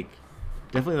 like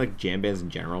definitely like jam bands in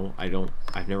general. I've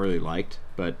never really liked,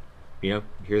 but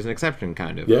here's an exception,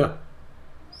 kind of. yeah,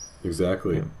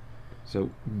 exactly. Yeah.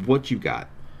 So what you got?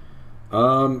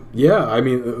 Yeah, I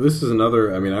mean, this is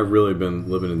another. I mean, I've really been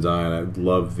living and dying. I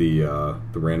love the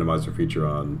randomizer feature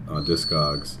on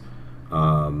Discogs,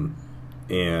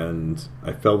 and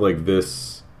I felt like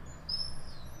this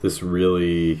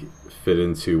really fit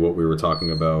into what we were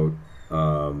talking about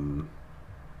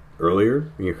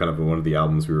earlier. Kind of one of the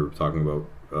albums we were talking about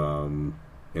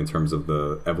in terms of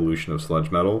the evolution of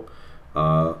sludge metal.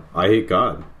 I Hate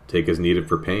God. Take as needed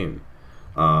for pain.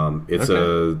 It's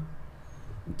Okay.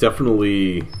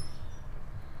 definitely,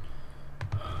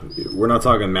 we're not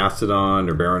talking Mastodon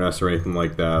or Baroness or anything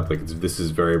like that. Like, this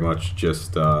is very much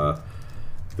just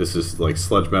this is like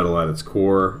sludge metal at its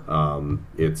core.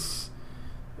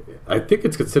 I think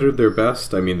it's considered their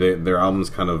best. I mean, their album's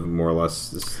kind of more or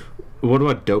less. What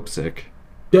about Dope Sick?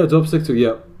 Yeah, Dope Sick too.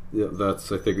 Yeah,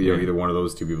 that's, I think, Yeah. either one of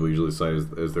those two people usually cite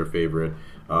as their favorite.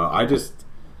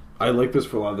 I like this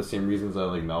for a lot of the same reasons I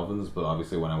like Melvin's, but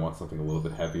obviously when I want something a little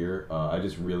bit heavier, I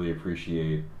just really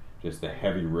appreciate just the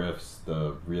heavy riffs,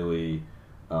 the really,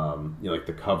 like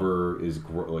the cover is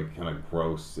like kind of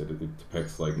gross. It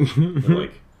depicts like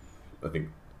like, I think,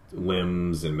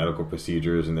 limbs and medical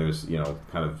procedures, and there's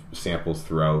kind of samples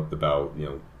throughout about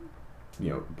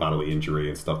bodily injury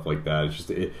and stuff like that. It's just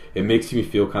it makes me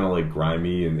feel kind of like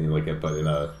grimy and like but in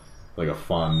a like a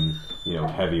fun,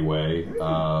 heavy way.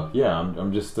 Yeah,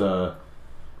 I'm just not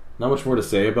much more to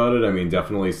say about it. I mean,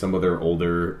 definitely some of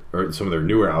their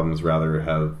newer albums rather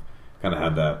have kind of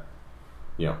had that,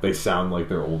 they sound like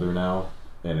they're older now,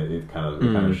 and it kind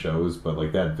of shows. But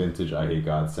like that vintage I Hate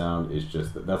God sound is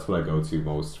just, that's what I go to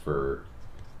most for,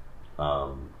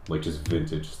 like just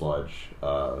vintage sludge.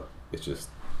 It's just,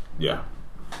 yeah.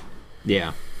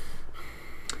 Yeah.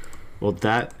 Well,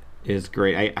 that is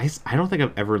great. I don't think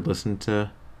I've ever listened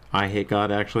to I Hate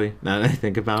God, actually, now that I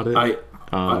think about it.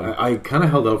 I kind of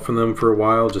held out for them for a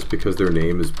while just because their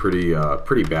name is pretty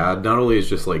bad. Not only is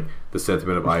just like the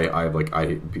sentiment of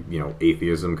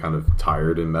atheism kind of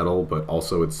tired in metal, but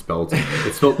also it's spelled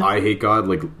I Hate God,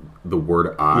 like the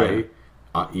word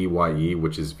EYE,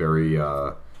 which is very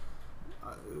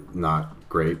not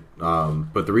great.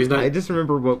 But the reason I just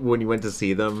remember when you went to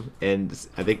see them, and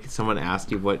I think someone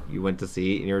asked you what you went to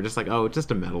see, and you were just like, "Oh, it's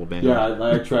just a metal band." Yeah,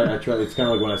 I tried. It's kind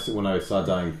of like when I saw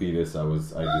Dying Fetus, I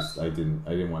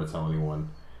didn't want to tell anyone.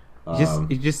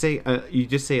 You just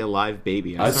say Alive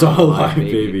Baby. I saw Alive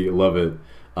Baby. Love it.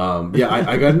 Yeah,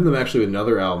 I got into them actually with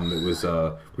another album. It was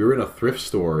we were in a thrift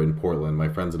store in Portland, my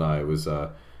friends and I. It was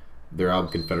their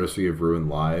album Confederacy of Ruined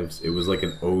Lives. It was like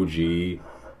an OG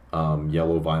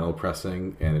yellow vinyl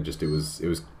pressing, and it was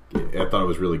I thought it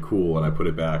was really cool, and I put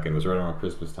it back, and it was right around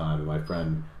Christmas time, and my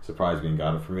friend surprised me and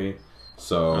got it for me.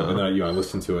 So and then I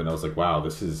listened to it, and I was like, wow,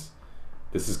 this is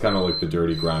kind of like the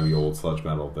dirty, grimy old sludge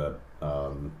metal that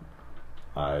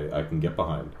I can get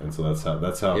behind. And so that's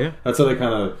how they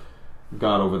kind of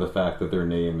got over the fact that their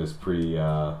name is pretty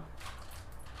bad,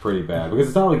 because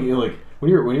it's not like when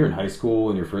you're in high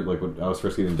school and when I was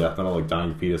first getting death metal, like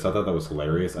Dying Fetus, I thought that was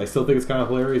hilarious. I still think it's kind of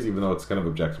hilarious, even though it's kind of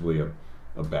objectively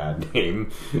a bad name.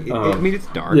 I mean, it's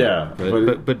dark. Yeah,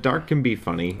 but dark can be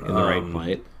funny in the right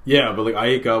light. Yeah, but like I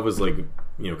Hate God was like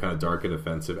kind of dark and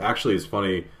offensive. Actually, it's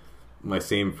funny. My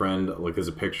same friend, like, there's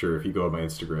a picture. If you go to my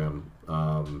Instagram,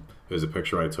 there's a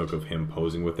picture I took of him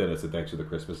posing with it. I said, "Thanks for the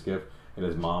Christmas gift." And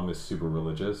his mom is super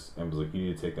religious and was like, "You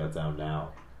need to take that down now."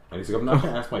 And he's like, "I'm not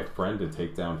going to ask my friend to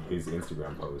take down his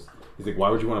Instagram post." He's like, "Why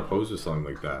would you want to pose with something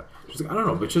like that?" She's like, "I don't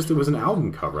know, but just it was an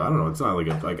album cover. I don't know. It's not like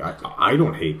I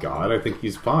don't hate God. I think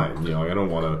he's fine. I don't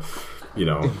want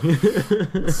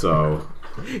to, So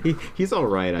He's all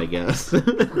right, I guess.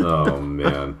 Oh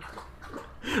man.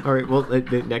 All right. Well,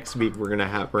 next week we're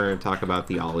gonna talk about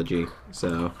theology.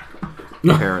 So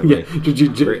apparently,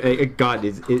 God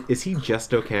is he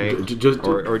just okay?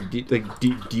 Or do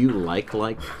you like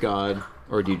God?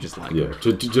 Or do you just like him?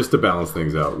 Just to balance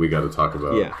things out, we got to talk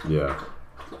about. Yeah.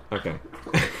 Okay.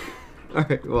 All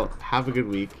right. Well, have a good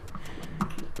week.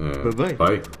 Bye-bye.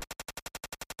 Bye.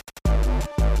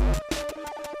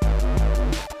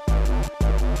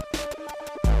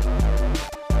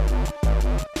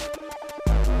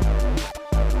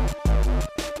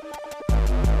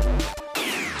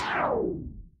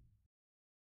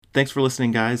 thanks for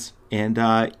listening, guys. And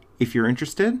if you're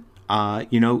interested,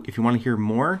 if you want to hear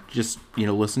more, just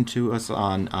listen to us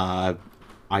on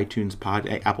iTunes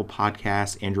Apple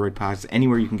Podcasts, Android Podcasts,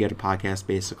 anywhere you can get a podcast.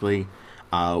 Basically,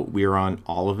 we are on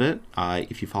all of it.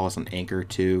 If you follow us on Anchor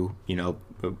too,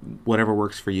 whatever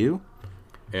works for you.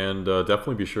 And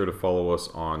definitely be sure to follow us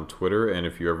on Twitter. And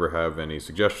if you ever have any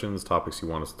suggestions, topics you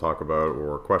want us to talk about,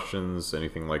 or questions,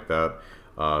 anything like that,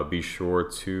 be sure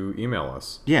to email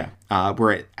us. Yeah,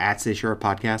 we're at Seishura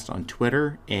Podcast on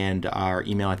Twitter, and our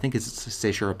email, I think, is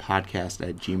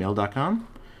seishurapodcast@gmail.com.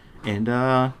 And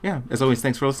as always,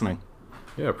 thanks for listening.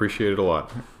 Yeah, appreciate it a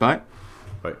lot. Bye.